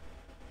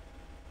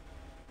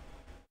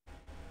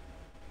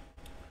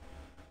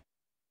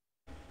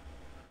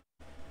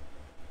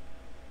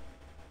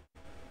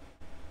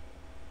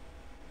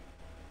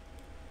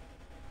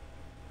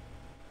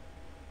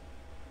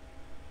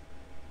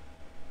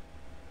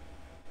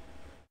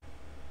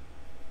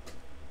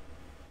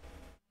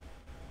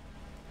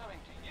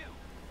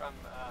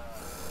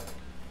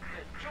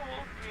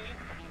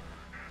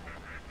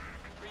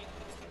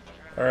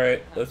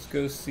alright, let's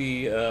go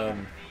see, The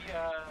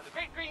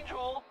great green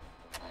jewel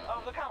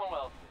of the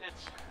Commonwealth.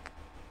 It's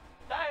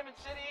Diamond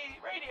City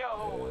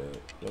Radio.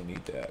 don't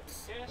need that.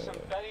 Here's some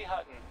Betty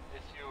Hutton,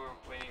 if you were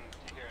waiting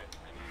to hear it.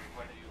 I mean,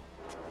 what are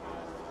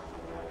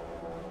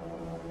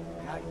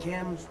you? Got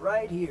Kim's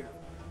right here.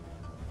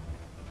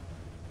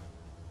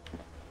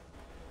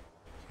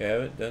 Okay, I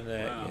haven't done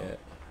that Well, yet.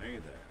 hey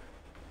there.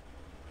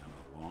 Been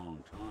a long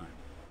time.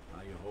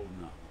 How you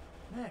holding up?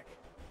 Nick.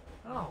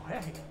 Oh,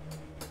 hey.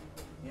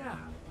 Yeah,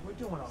 we're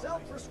doing all right.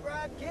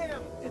 Self-prescribed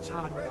Kim. It's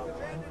hard enough.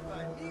 Recommended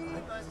by me,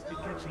 myself, It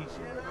gets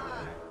easier. and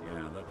I.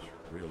 Yeah, that's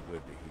real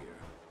good to hear.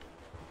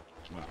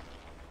 Well,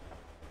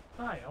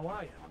 Hi, how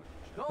are you?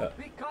 Don't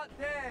be caught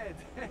dead.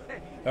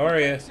 How are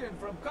you? Protection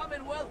from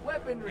Commonwealth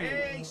weaponry.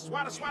 Hey,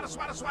 swatter, swatter,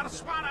 swatter, swatter,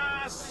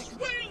 swatter!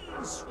 Swing,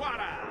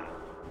 swatter!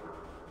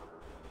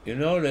 You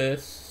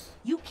notice.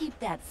 You keep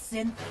that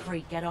synth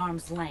freak at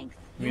arm's length.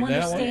 You You mean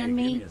that one? understand give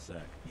me? me a sec.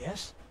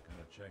 Yes?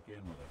 Gotta check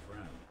in with a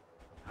friend.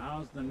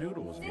 How's the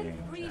noodles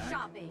game, Free Jack?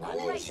 shopping.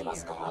 Right here.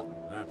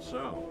 That's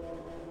so.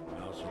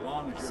 Well, so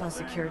long as you're Saw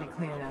security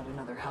paying, cleaning out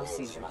another house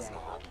the other day.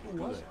 Who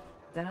was it?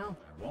 Dunno.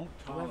 I won't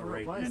Whoever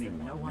it tolerate was, there's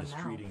anyone no one now.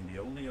 mistreating the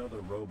only other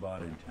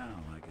robot in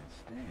town I can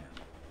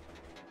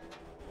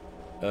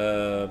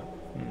stand.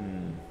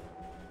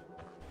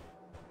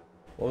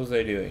 What was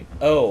I doing?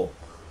 Oh.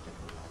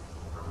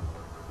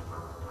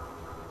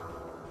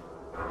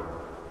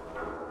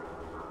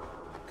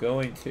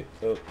 Going to,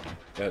 oh,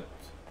 that,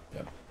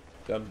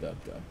 dumb.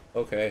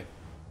 Okay.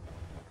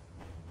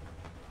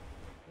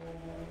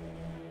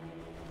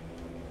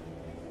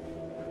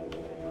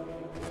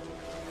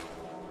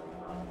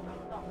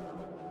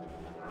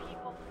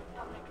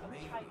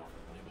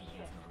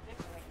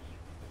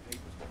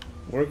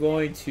 We're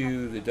going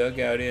to the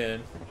Dugout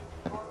Inn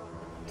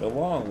the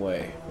long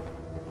way.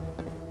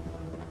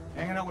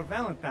 Hanging out with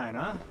Valentine,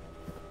 huh?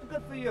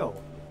 Good for you.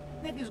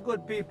 Nick is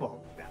good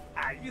people.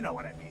 You know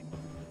what I mean.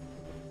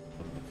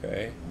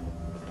 Okay.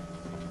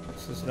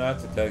 This is not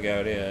the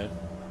Dugout Inn.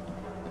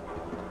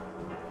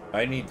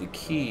 I need the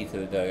key to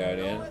the Dugout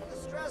Inn.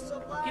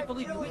 Can't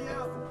believe you eat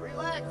that.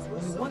 Relax.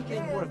 Only one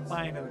thing worth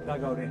buying in the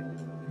dugout in,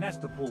 and that's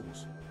the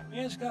booze.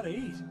 Man's gotta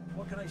eat.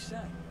 What can I say?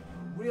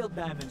 Real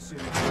Diamond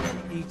City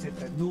eats at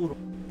the noodle.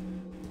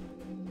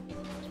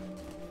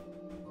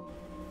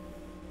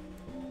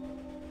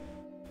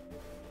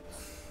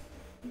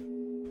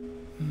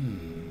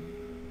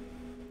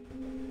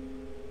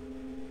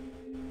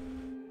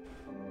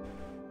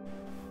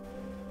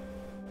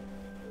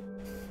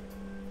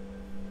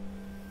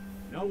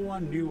 No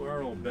one knew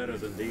Earl better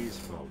than these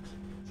folks.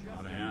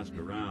 Ought to ask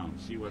around,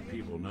 see what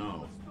people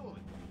know.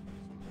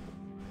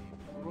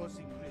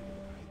 Crossing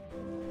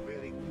river,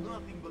 wearing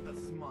nothing but a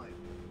smile.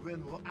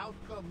 When out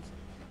comes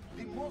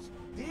the most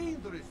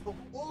dangerous of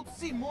all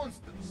sea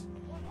monsters,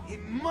 a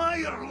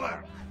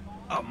Meyerlurk.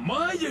 A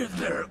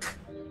Meyerlurk?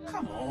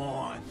 Come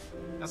on.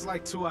 That's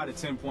like 2 out of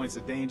 10 points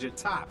of danger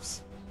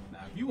tops. Now,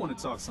 if you want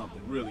to talk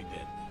something really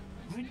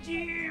deadly.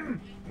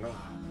 Jim!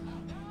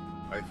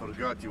 I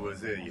forgot you were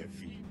there,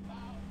 Yeffi.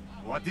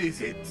 What is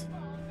it?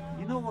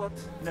 You know what?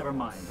 Never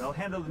mind. I'll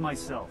handle it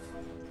myself.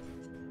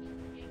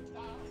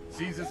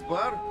 See this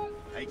bar?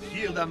 I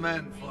killed a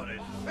man for it.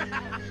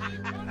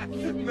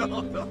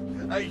 No,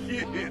 I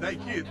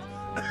kid.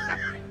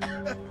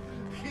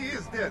 He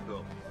is dead,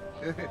 though.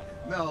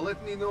 Now,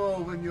 let me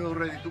know when you're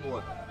ready to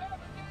order.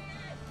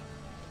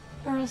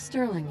 Earl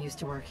Sterling used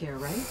to work here,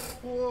 right?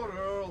 Poor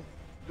Earl.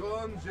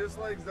 Gone just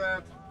like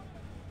that.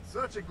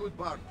 Such a good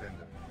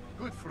bartender.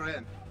 Good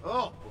friend.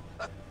 Oh,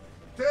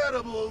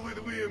 terrible with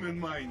women,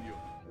 mind you.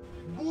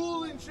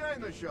 Bull in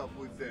China shop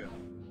with them.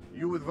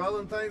 You with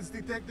Valentine's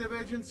detective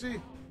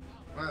agency?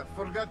 I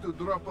forgot to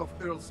drop off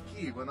Earl's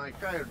key when I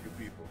hired you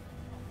people.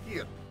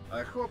 Here,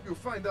 I hope you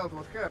find out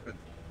what happened.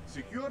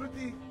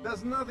 Security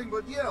does nothing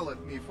but yell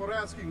at me for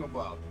asking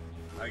about.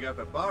 I got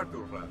a bar to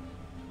run.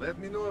 Let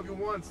me know if you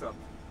want something.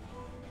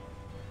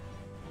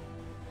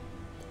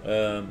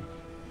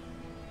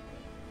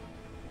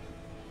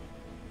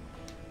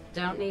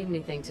 Don't need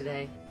anything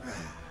today.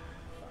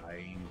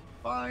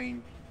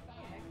 Fine.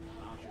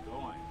 How's it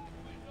going?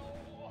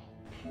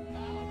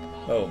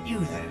 Oh. You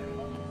there.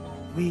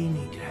 We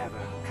need to have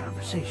a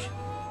conversation.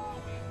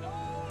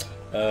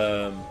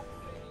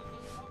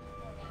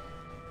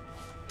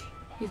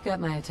 You've got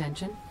my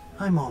attention.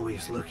 I'm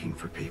always looking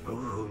for people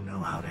who know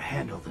how to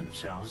handle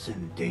themselves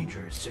in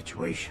dangerous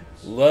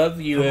situations.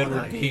 Love you, From what Edward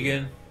I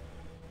hear, Deegan.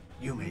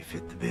 You may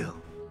fit the bill.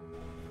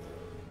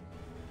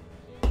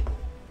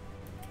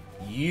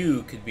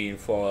 You could be in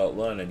Fallout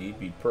London. You'd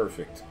be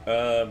perfect.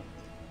 I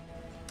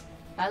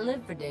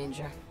live for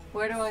danger.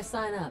 Where do I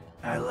sign up?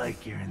 I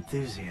like your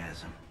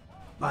enthusiasm.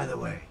 By the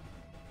way,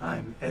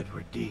 I'm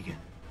Edward Deegan.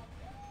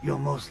 You'll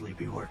mostly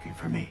be working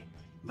for me,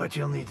 but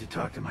you'll need to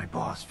talk to my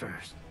boss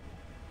first.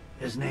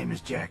 His name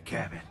is Jack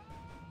Cabot.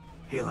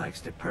 He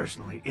likes to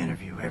personally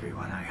interview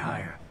everyone I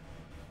hire.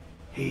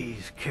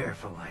 He's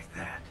careful like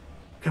that.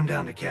 Come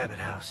down to Cabot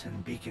House in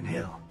Beacon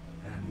Hill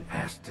and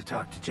ask to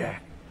talk to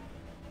Jack.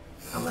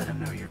 I'll let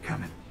him know you're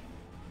coming.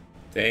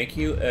 Thank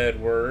you,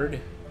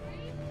 Edward.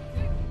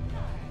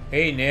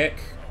 Hey, Nick.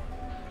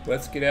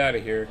 Let's get out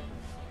of here.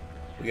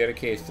 We got a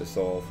case to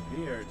solve.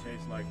 Beer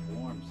tastes like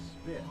warm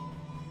spit.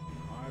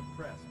 Hard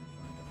pressed to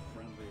find a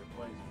friendlier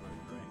place for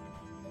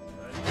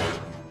a drink.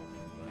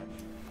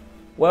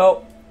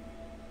 Well,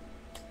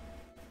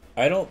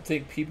 I don't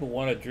think people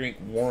want to drink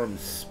warm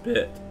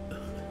spit.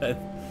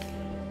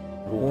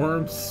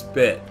 Warm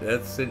spit.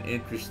 That's an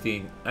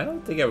interesting... I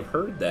don't think I've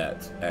heard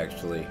that,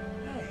 actually.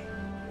 Hey,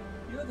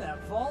 you're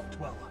that vault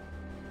dweller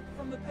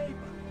from the paper.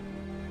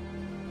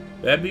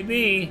 That'd be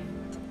me.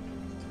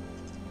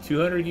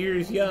 200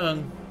 years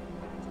young.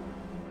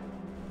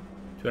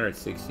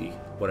 260.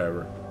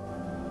 Whatever.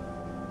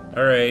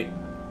 Alright.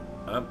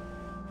 I'm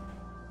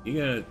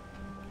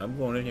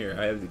going in here.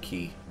 I have the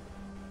key.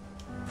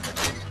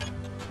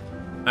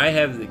 I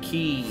have the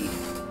key.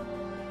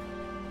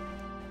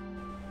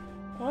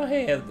 I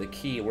have the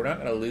key. We're not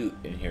gonna loot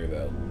in here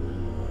though.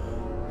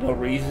 No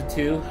reason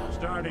to.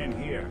 Start in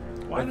here.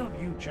 Why don't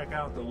you check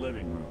out the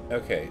living room?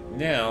 Okay,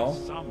 now.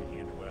 Some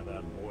hint where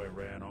that boy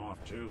ran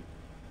off to.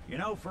 You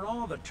know, for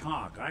all the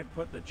talk, I'd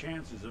put the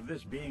chances of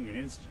this being an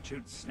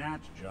Institute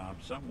snatch job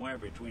somewhere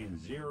between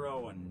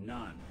 0 and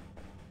none.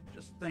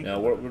 Just think. Now,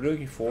 what we're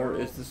looking for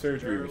is the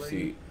surgery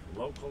receipt.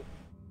 Local.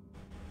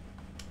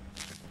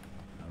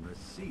 A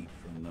receipt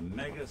from the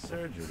Mega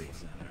Surgery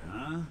Center,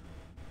 huh?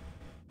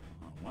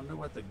 I wonder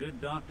what the good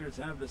doctors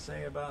have to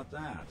say about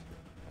that.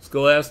 Let's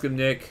go ask them,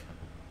 Nick.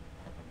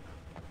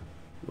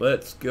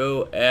 Let's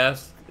go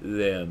ask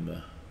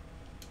them.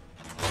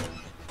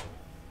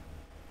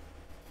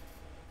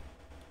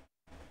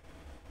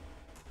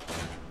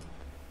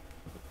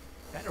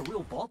 That a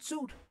real vault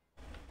suit?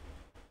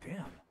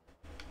 Damn.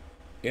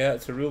 Yeah,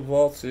 it's a real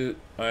vault suit.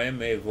 I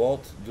am a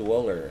vault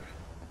dweller.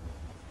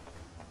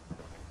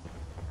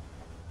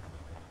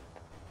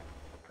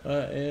 I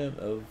am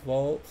a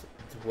vault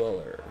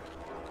dweller.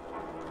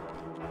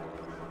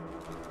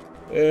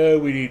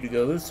 We need to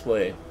go this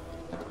way.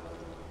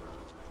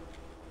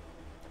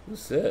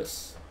 Who's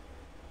this?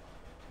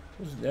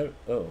 Who's that?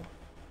 Oh.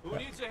 Who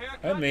needs a haircut?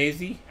 Hi,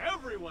 Maisie.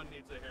 Everyone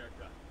needs a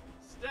haircut.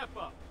 Step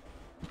up.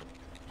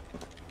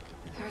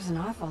 There's an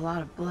awful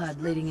lot of blood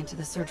leading into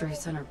the surgery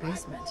center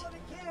basement.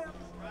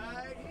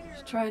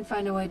 Should try and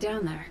find a way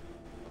down there.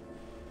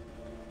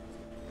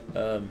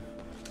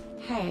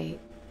 Hey,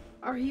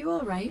 are you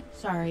all right?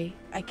 Sorry,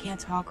 I can't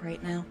talk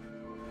right now.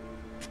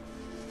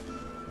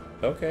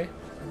 Okay.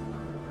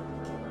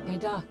 Hey,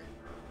 Doc.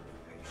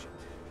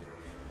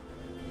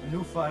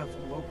 New files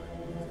will open.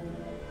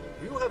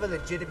 Do you have a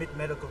legitimate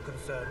medical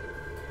concern?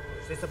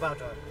 Is this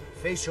about our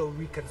facial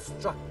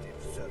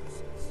reconstructive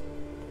services?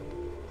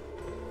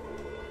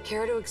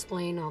 Care to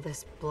explain all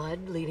this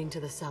blood leading to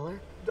the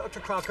cellar? Dr.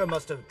 Crocker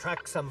must have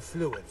tracked some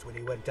fluids when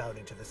he went down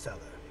into the cellar.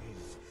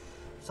 He's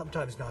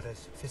sometimes not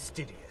as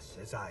fastidious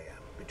as I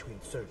am between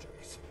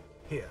surgeries.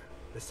 Here,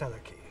 the cellar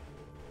key.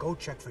 Go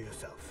check for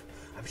yourself.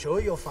 I'm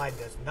sure you'll find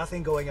there's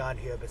nothing going on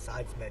here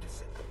besides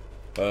medicine.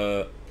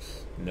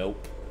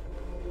 Nope.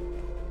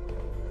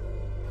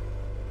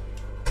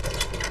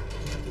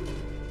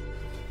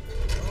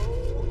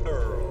 Oh,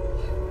 Earl.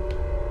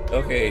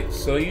 Okay,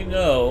 so you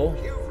know.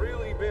 You've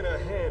really been a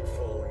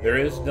handful. There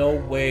is no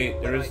way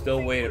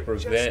to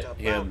prevent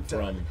him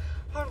from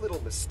Our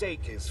little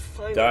mistake is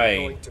finally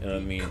dying.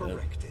 going to be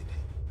corrected.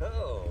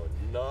 Oh,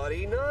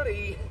 naughty,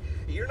 naughty.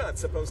 You're not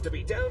supposed to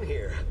be down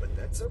here, but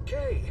that's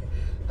okay.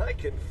 I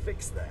can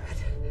fix that.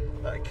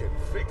 I can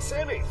fix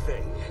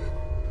anything.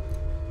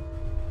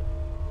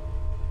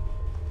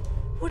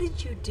 What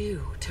did you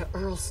do to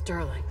Earl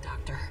Sterling,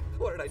 Doctor?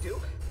 What did I do?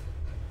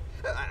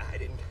 I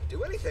didn't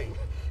do anything.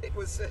 It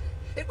was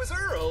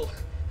Earl.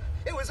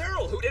 It was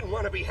Earl who didn't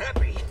want to be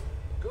happy.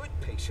 Good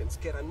patients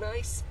get a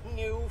nice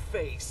new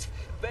face.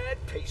 Bad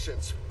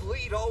patients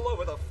bleed all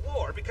over the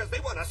floor because they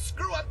want to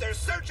screw up their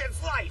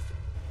surgeon's life.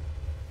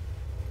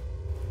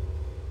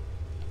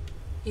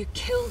 You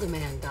killed a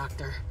man,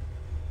 Doctor.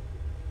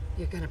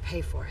 You're gonna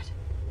pay for it.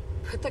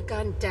 Put the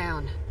gun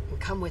down and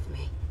come with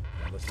me.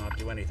 Now, let's not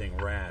do anything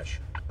rash.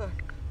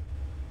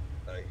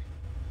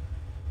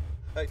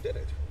 I did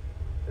it,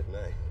 didn't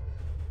I?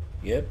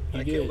 Yep, you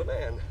I did. killed a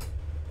man.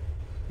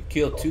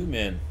 Killed 2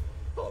 men.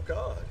 Oh,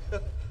 God.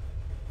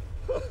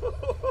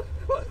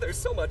 Well, there's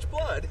so much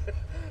blood.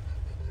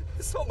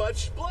 So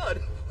much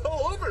blood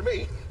all over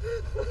me.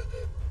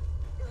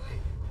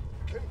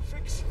 I can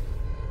fix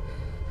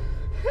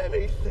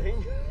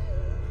anything.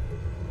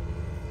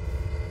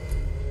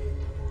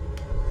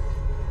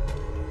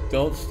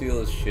 Don't steal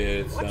his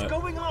shit. It's What's not...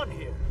 going on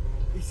here?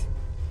 Is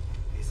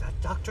that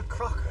Dr.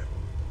 Crocker?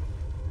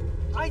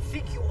 I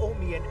think you owe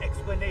me an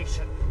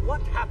explanation.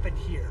 What happened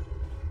here?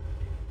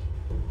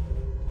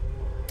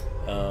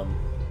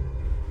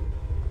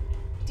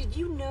 Did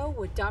you know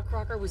what Doc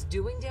Crocker was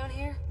doing down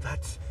here?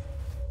 That's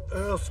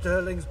Earl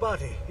Sterling's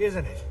body,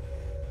 isn't it?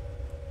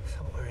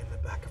 Somewhere in the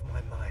back of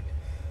my mind,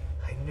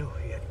 I knew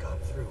he had gone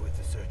through with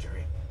the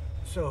surgery.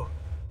 So,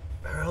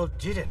 Earl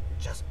didn't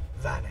just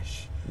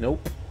vanish.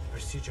 Nope. The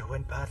procedure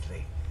went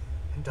badly,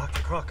 and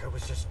Dr. Crocker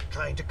was just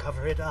trying to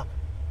cover it up.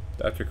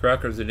 Dr.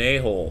 Crocker's an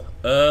a-hole.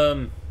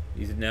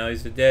 He's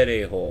a dead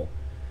a-hole.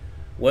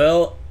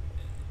 Well,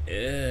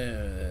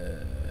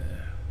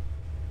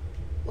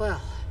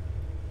 Well,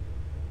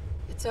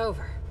 it's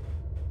over.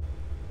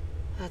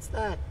 That's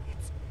that.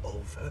 It's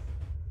over?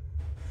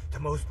 The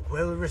most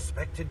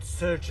well-respected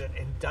surgeon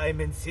in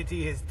Diamond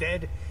City is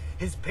dead,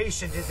 his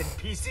patient is in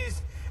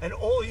pieces, and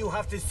all you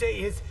have to say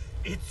is,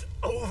 it's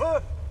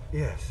over?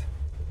 Yes,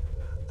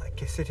 I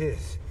guess it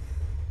is.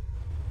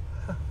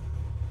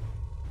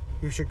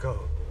 You should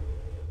go.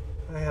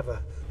 I have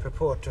a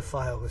report to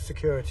file with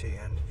security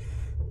and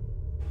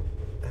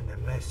a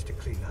mess to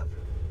clean up.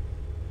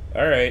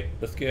 alright,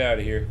 let's get out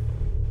of here.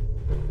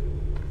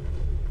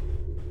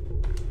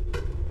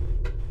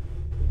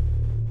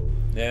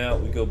 Now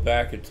we go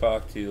back and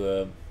talk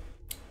to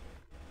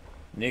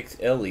Nick's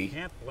Ellie.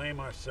 Can't blame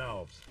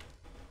ourselves.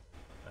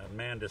 That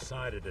man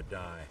decided to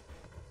die.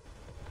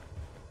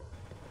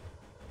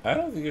 I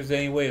don't think there's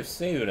any way of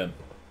saving him.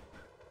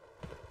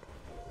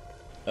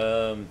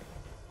 Don't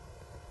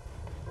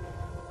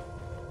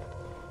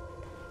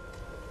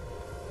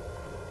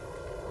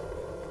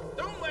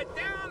let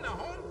down the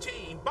home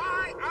team.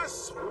 Buy a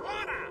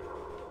swatter.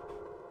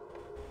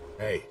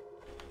 Hey,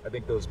 I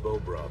think those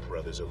Bobroff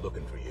brothers are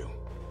looking for you.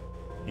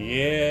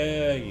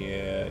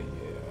 Yeah.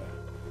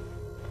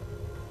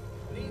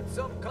 Need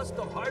some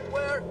custom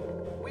hardware?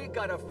 We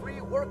got a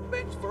free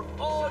workbench for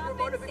all your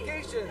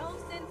modifications.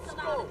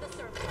 Scope,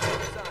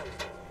 size,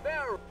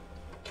 barrel.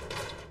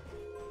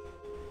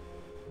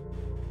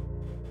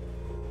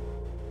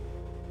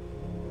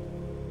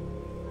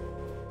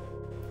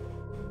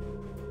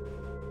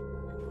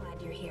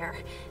 Glad you're here.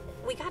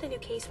 We got a new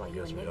case while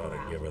you and Nick were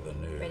out. Give her the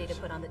news. Ready to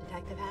put on the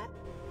detective hat?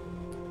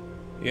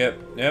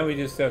 Yep, now we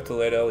just have to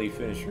let Ellie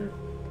finish her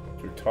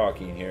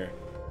talking here.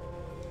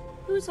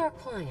 Who's our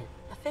client?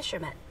 A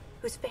fisherman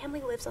whose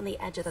family lives on the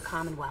edge of the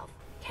Commonwealth.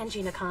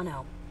 Kenji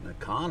Nakano.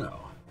 Nakano?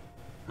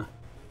 Huh.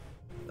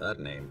 That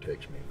name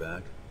takes me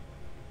back.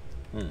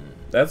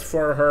 That's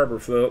Far Harbor,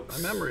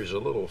 folks. My memory's a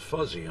little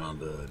fuzzy on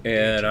the...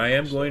 And I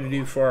am going to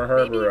do Far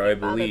Harbor, I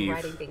believe.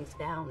 Writing things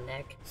down,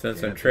 Nick.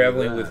 Since I'm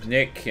traveling with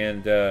Nick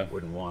and...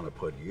 Wouldn't want to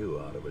put you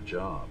out of a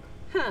job.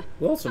 Huh.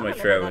 Who else am I I'll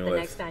remember traveling that the with?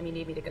 next time you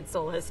need me to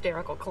console a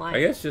hysterical client.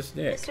 I guess just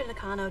Nick. Mr.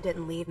 Nakano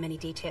didn't leave many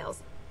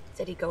details.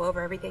 Said he'd go over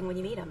everything when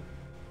you meet him.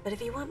 But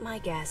if you want my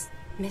guess,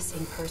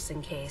 missing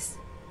person case.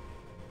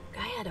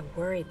 Guy had a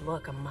worried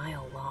look a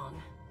mile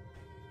long.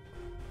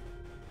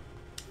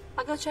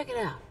 I'll go check it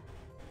out.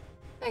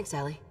 Thanks,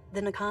 Ellie.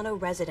 The Nakano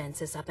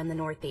residence is up in the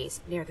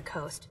northeast, near the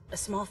coast. A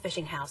small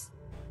fishing house.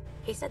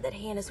 He said that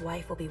he and his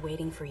wife will be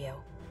waiting for you.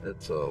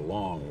 It's a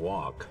long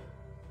walk.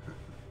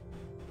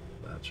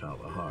 That's how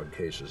the hard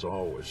cases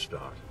always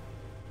start.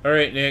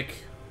 Alright,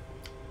 Nick.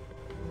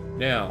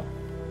 Now.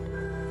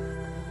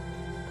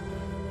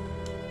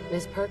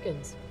 Miss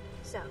Perkins.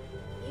 So,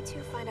 you two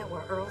find out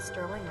where Earl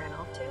Sterling ran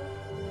off to?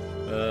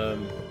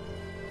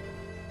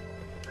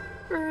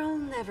 Earl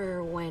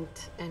never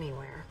went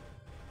anywhere.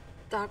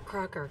 Doc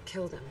Crocker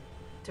killed him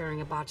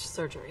during a botched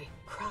surgery.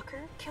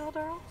 Crocker killed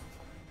Earl?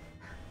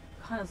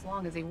 Gone as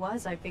long as he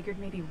was, I figured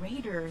maybe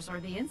Raiders or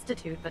the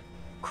Institute, but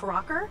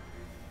Crocker?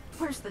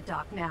 Where's the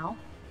doc now?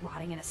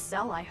 Rotting in a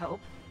cell, I hope.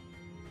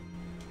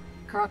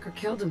 Crocker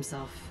killed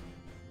himself.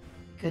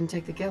 Couldn't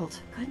take the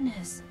guilt.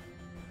 Goodness.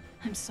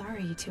 I'm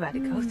sorry you two had to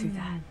go through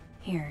that.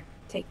 Here,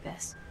 take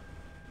this.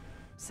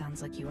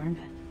 Sounds like you earned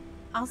it.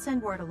 I'll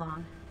send word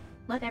along.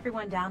 Let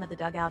everyone down at the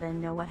dugout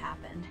inn know what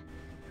happened.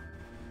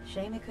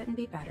 Shame it couldn't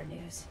be better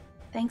news.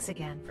 Thanks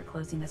again for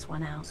closing this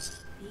one out.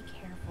 Be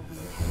careful when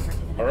you head over to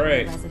the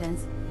Alright.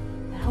 residence.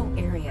 That whole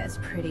area is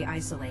pretty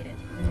isolated.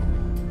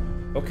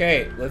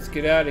 Okay, let's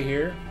get out of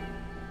here.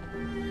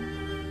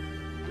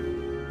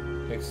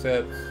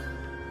 Except...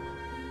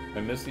 am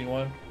I missing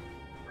one?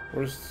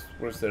 Where's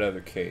that other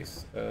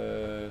case?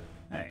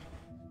 Hey,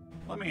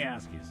 let me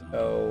ask you something.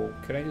 Oh,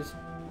 can I just...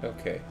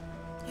 okay.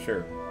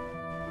 Sure.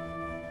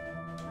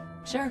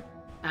 Sure.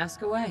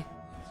 Ask away.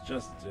 It's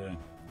just,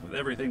 with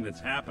everything that's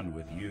happened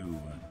with you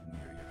and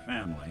your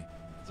family,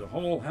 it's a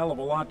whole hell of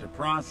a lot to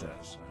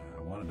process.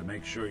 I wanted to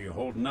make sure you're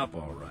holding up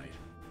all right.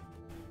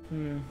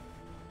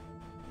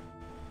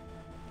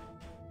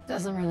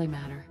 Doesn't really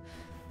matter.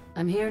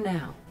 I'm here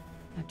now.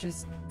 I've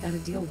just got to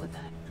deal with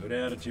that. Good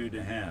attitude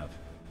to have.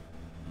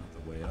 Not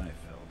the way I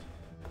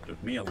felt.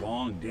 Took me a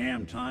long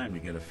damn time to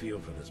get a feel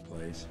for this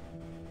place.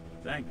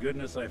 Thank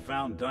goodness I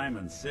found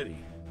Diamond City.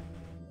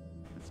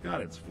 It's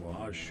got its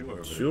flaws, sure,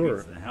 but it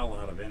beats the hell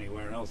out of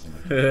anywhere else in the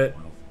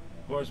Commonwealth.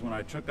 Of course, when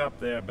I took up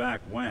there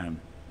back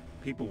when,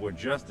 people were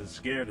just as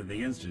scared of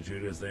the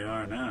Institute as they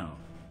are now.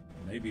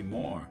 Maybe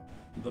more.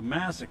 The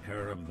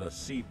massacre of the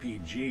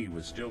CPG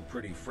was still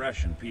pretty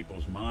fresh in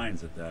people's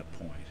minds at that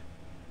point.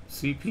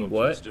 CP Folks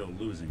what? were still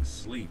losing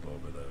sleep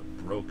over the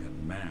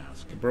broken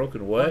mask. The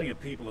broken what? Plenty of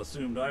people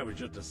assumed I was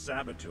just a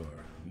saboteur.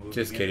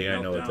 Just kidding,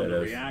 I know what that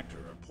the is. reactor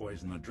or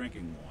poison the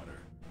drinking water.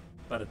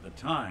 But at the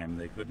time,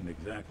 they couldn't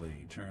exactly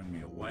turn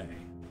me away.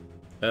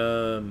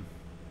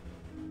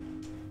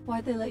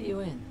 Why'd they let you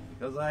in?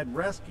 Because I'd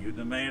rescued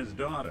the mayor's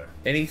daughter.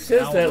 And he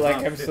says Now that I'm like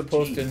about I'm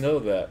supposed to 15. know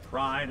that.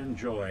 Pride and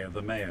joy of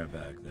the mayor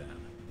back then.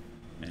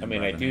 I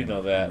mean, I do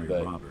know that,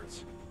 but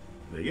Roberts.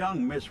 The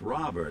young Miss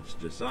Roberts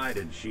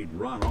decided she'd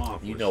run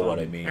off you with know some what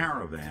I mean.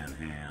 caravan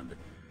hand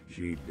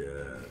she'd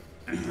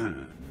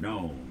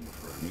known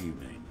for an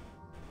evening.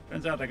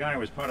 Turns out the guy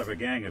was part of a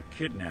gang of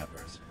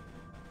kidnappers.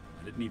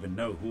 I didn't even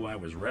know who I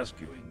was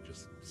rescuing,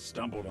 just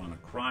stumbled on a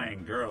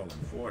crying girl and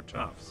 4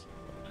 toughs.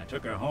 I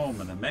took her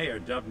home and the mayor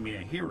dubbed me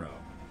a hero,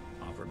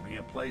 offered me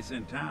a place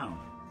in town.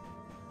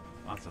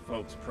 Lots of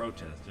folks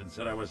protested,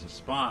 said I was a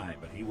spy,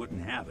 but he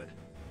wouldn't have it.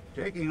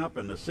 Taking up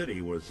in the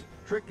city was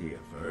tricky at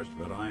first,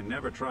 but I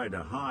never tried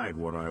to hide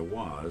what I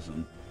was,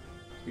 and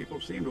people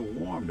seemed to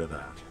warm to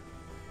that.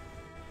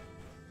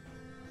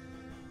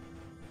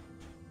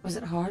 Was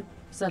it hard,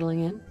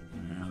 settling in?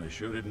 Yeah, they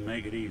sure didn't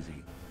make it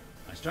easy.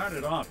 I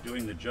started off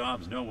doing the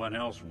jobs no one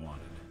else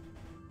wanted.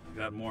 I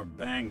got more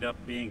banged up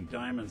being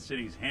Diamond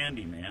City's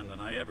handyman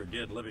than I ever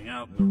did living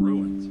out in the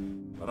ruins.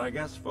 But I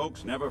guess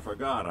folks never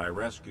forgot I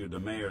rescued the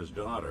mayor's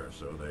daughter,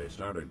 so they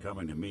started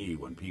coming to me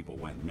when people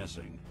went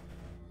missing.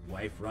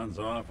 Wife runs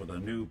off with a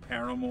new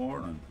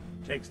paramour and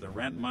takes the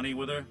rent money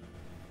with her.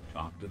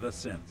 Talk to the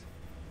synth.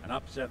 An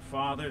upset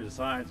father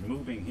decides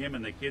moving him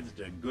and the kids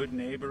to Good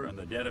Neighbor in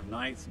the dead of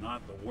night's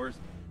not the worst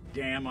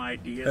damn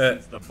idea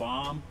since the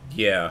bomb.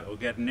 Yeah. Go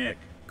get Nick.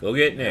 Go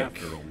get Nick.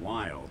 After a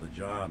while, the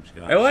jobs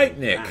got I like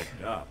so Nick.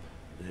 backed up.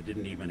 They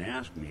didn't even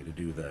ask me to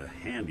do the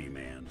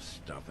handyman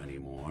stuff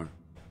anymore.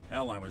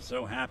 Hell, I was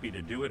so happy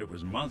to do it, it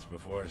was months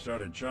before I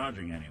started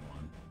charging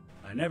anyone.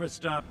 I never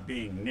stopped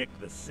being Nick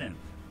the Synth.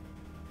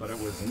 But it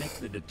was Nick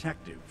the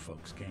Detective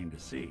folks came to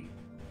see.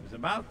 It was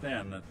about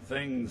then that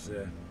things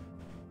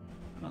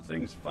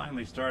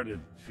finally started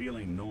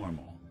feeling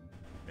normal.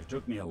 It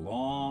took me a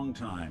long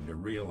time to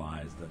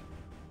realize that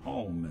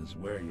home is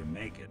where you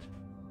make it.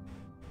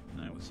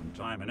 And with some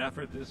time and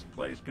effort, this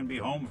place can be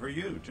home for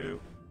you, too.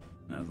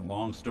 That's a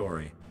long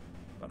story,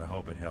 but I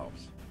hope it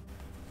helps.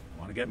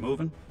 Want to get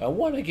moving? I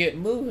want to get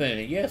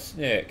moving. Yes,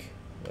 Nick.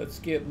 Let's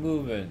get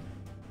moving.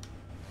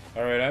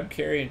 Alright, I'm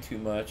carrying too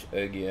much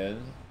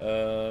again.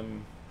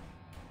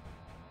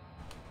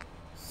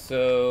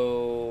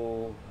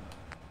 So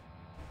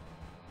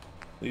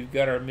we've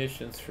got our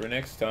missions for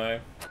next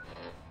time.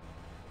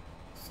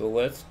 So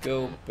let's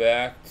go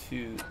back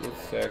to,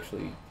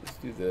 let's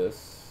do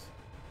this.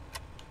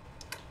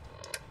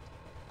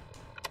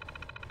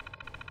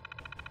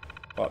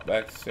 Pop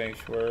back to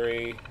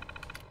Sanctuary.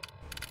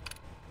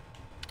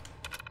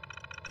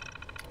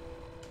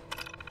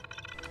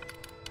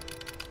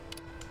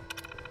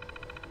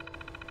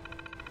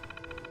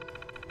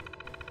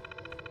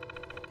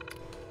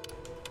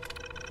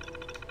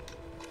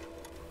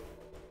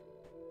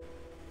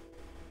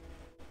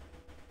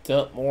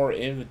 Dump more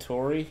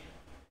inventory.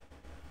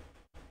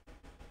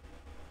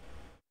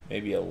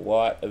 Maybe a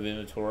lot of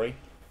inventory.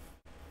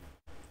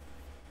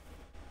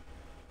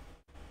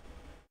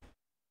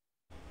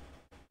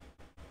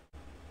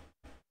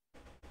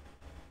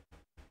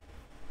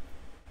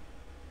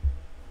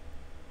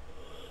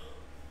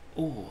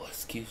 Oh,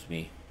 excuse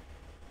me.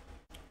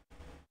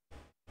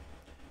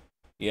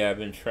 Yeah, I've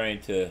been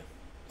trying to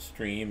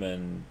stream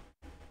and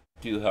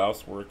do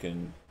housework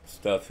and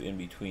stuff in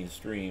between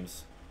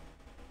streams.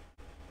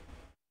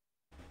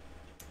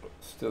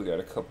 Still got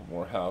a couple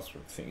more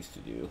housework things to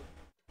do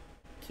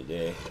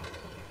today. Is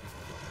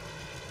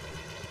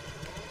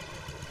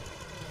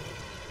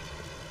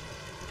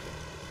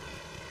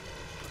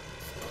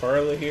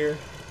Carla here?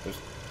 Where's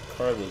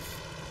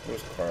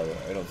Carla?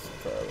 I don't see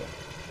Carla.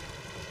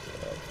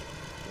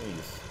 Let me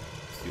just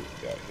see what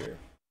we got here.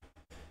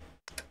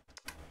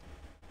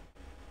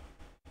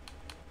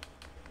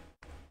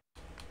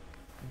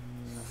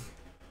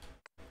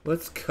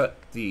 Let's cut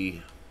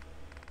the...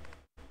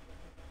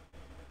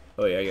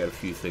 Oh yeah, I got a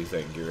few things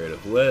I can get rid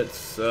of.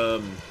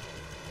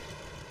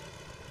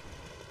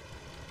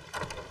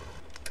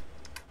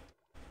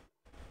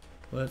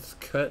 Let's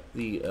cut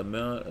the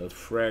amount of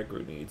frag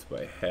grenades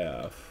by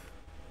half.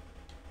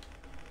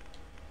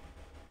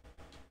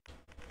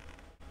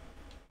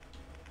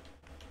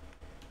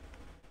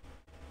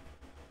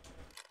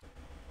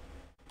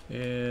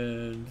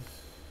 And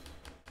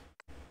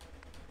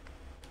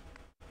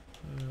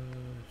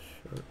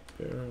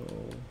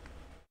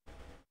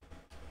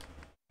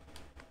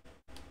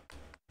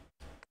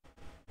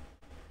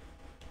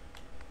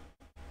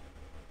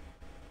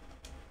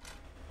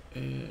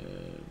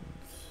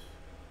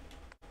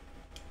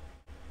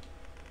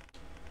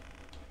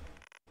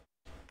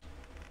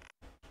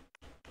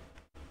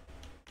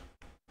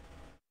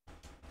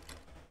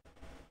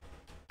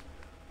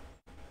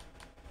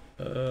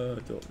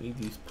And don't need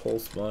these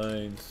pulse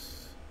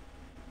mines.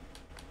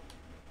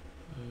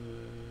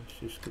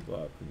 Shish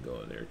kebab can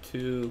go in there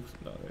too, 'cause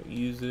I'm not going to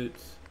use it.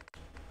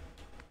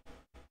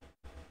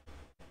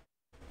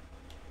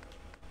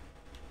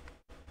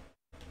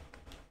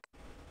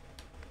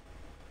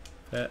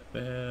 Fat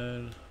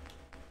man.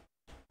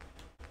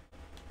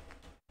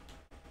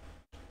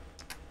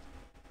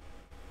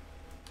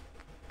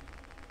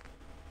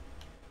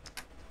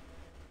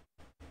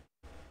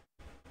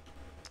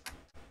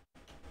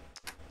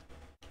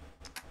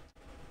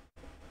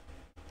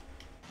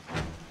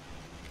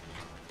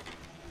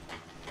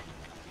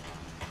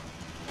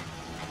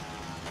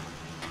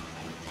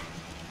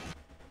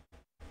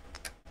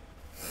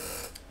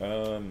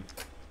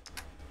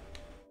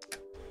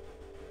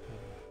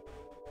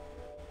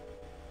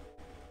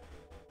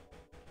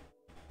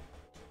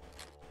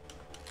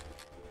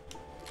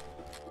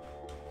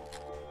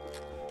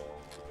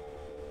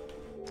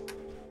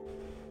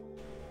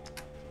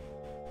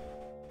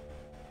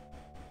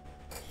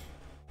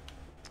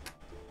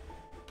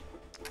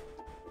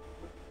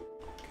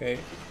 Okay.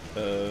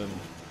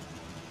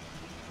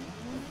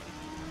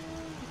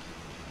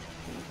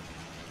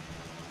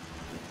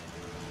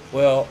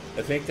 Well,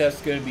 I think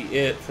that's going to be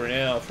it for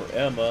now for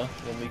Emma.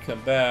 When we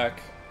come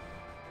back,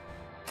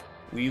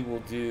 we will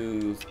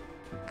do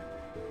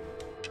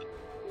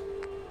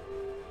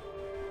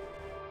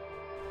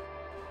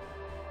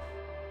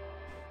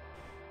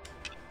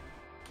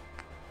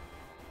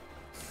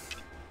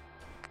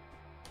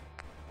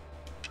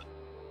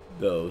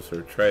those,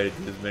 or try to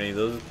do as many of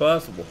those as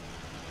possible.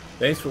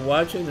 Thanks for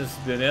watching. This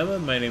has been Emma.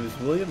 My name is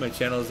William. My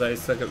channel is I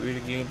Suck at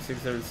Reading Games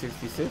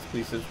 666.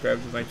 Please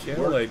subscribe to my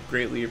channel. I'd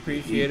greatly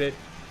appreciate it.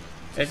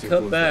 And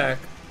come back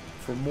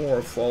for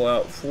more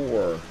Fallout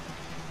 4.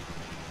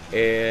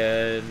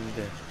 And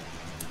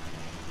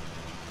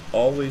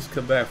always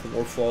come back for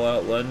more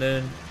Fallout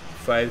London,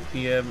 5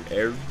 p.m.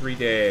 every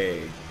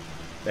day.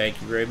 Thank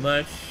you very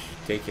much.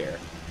 Take care.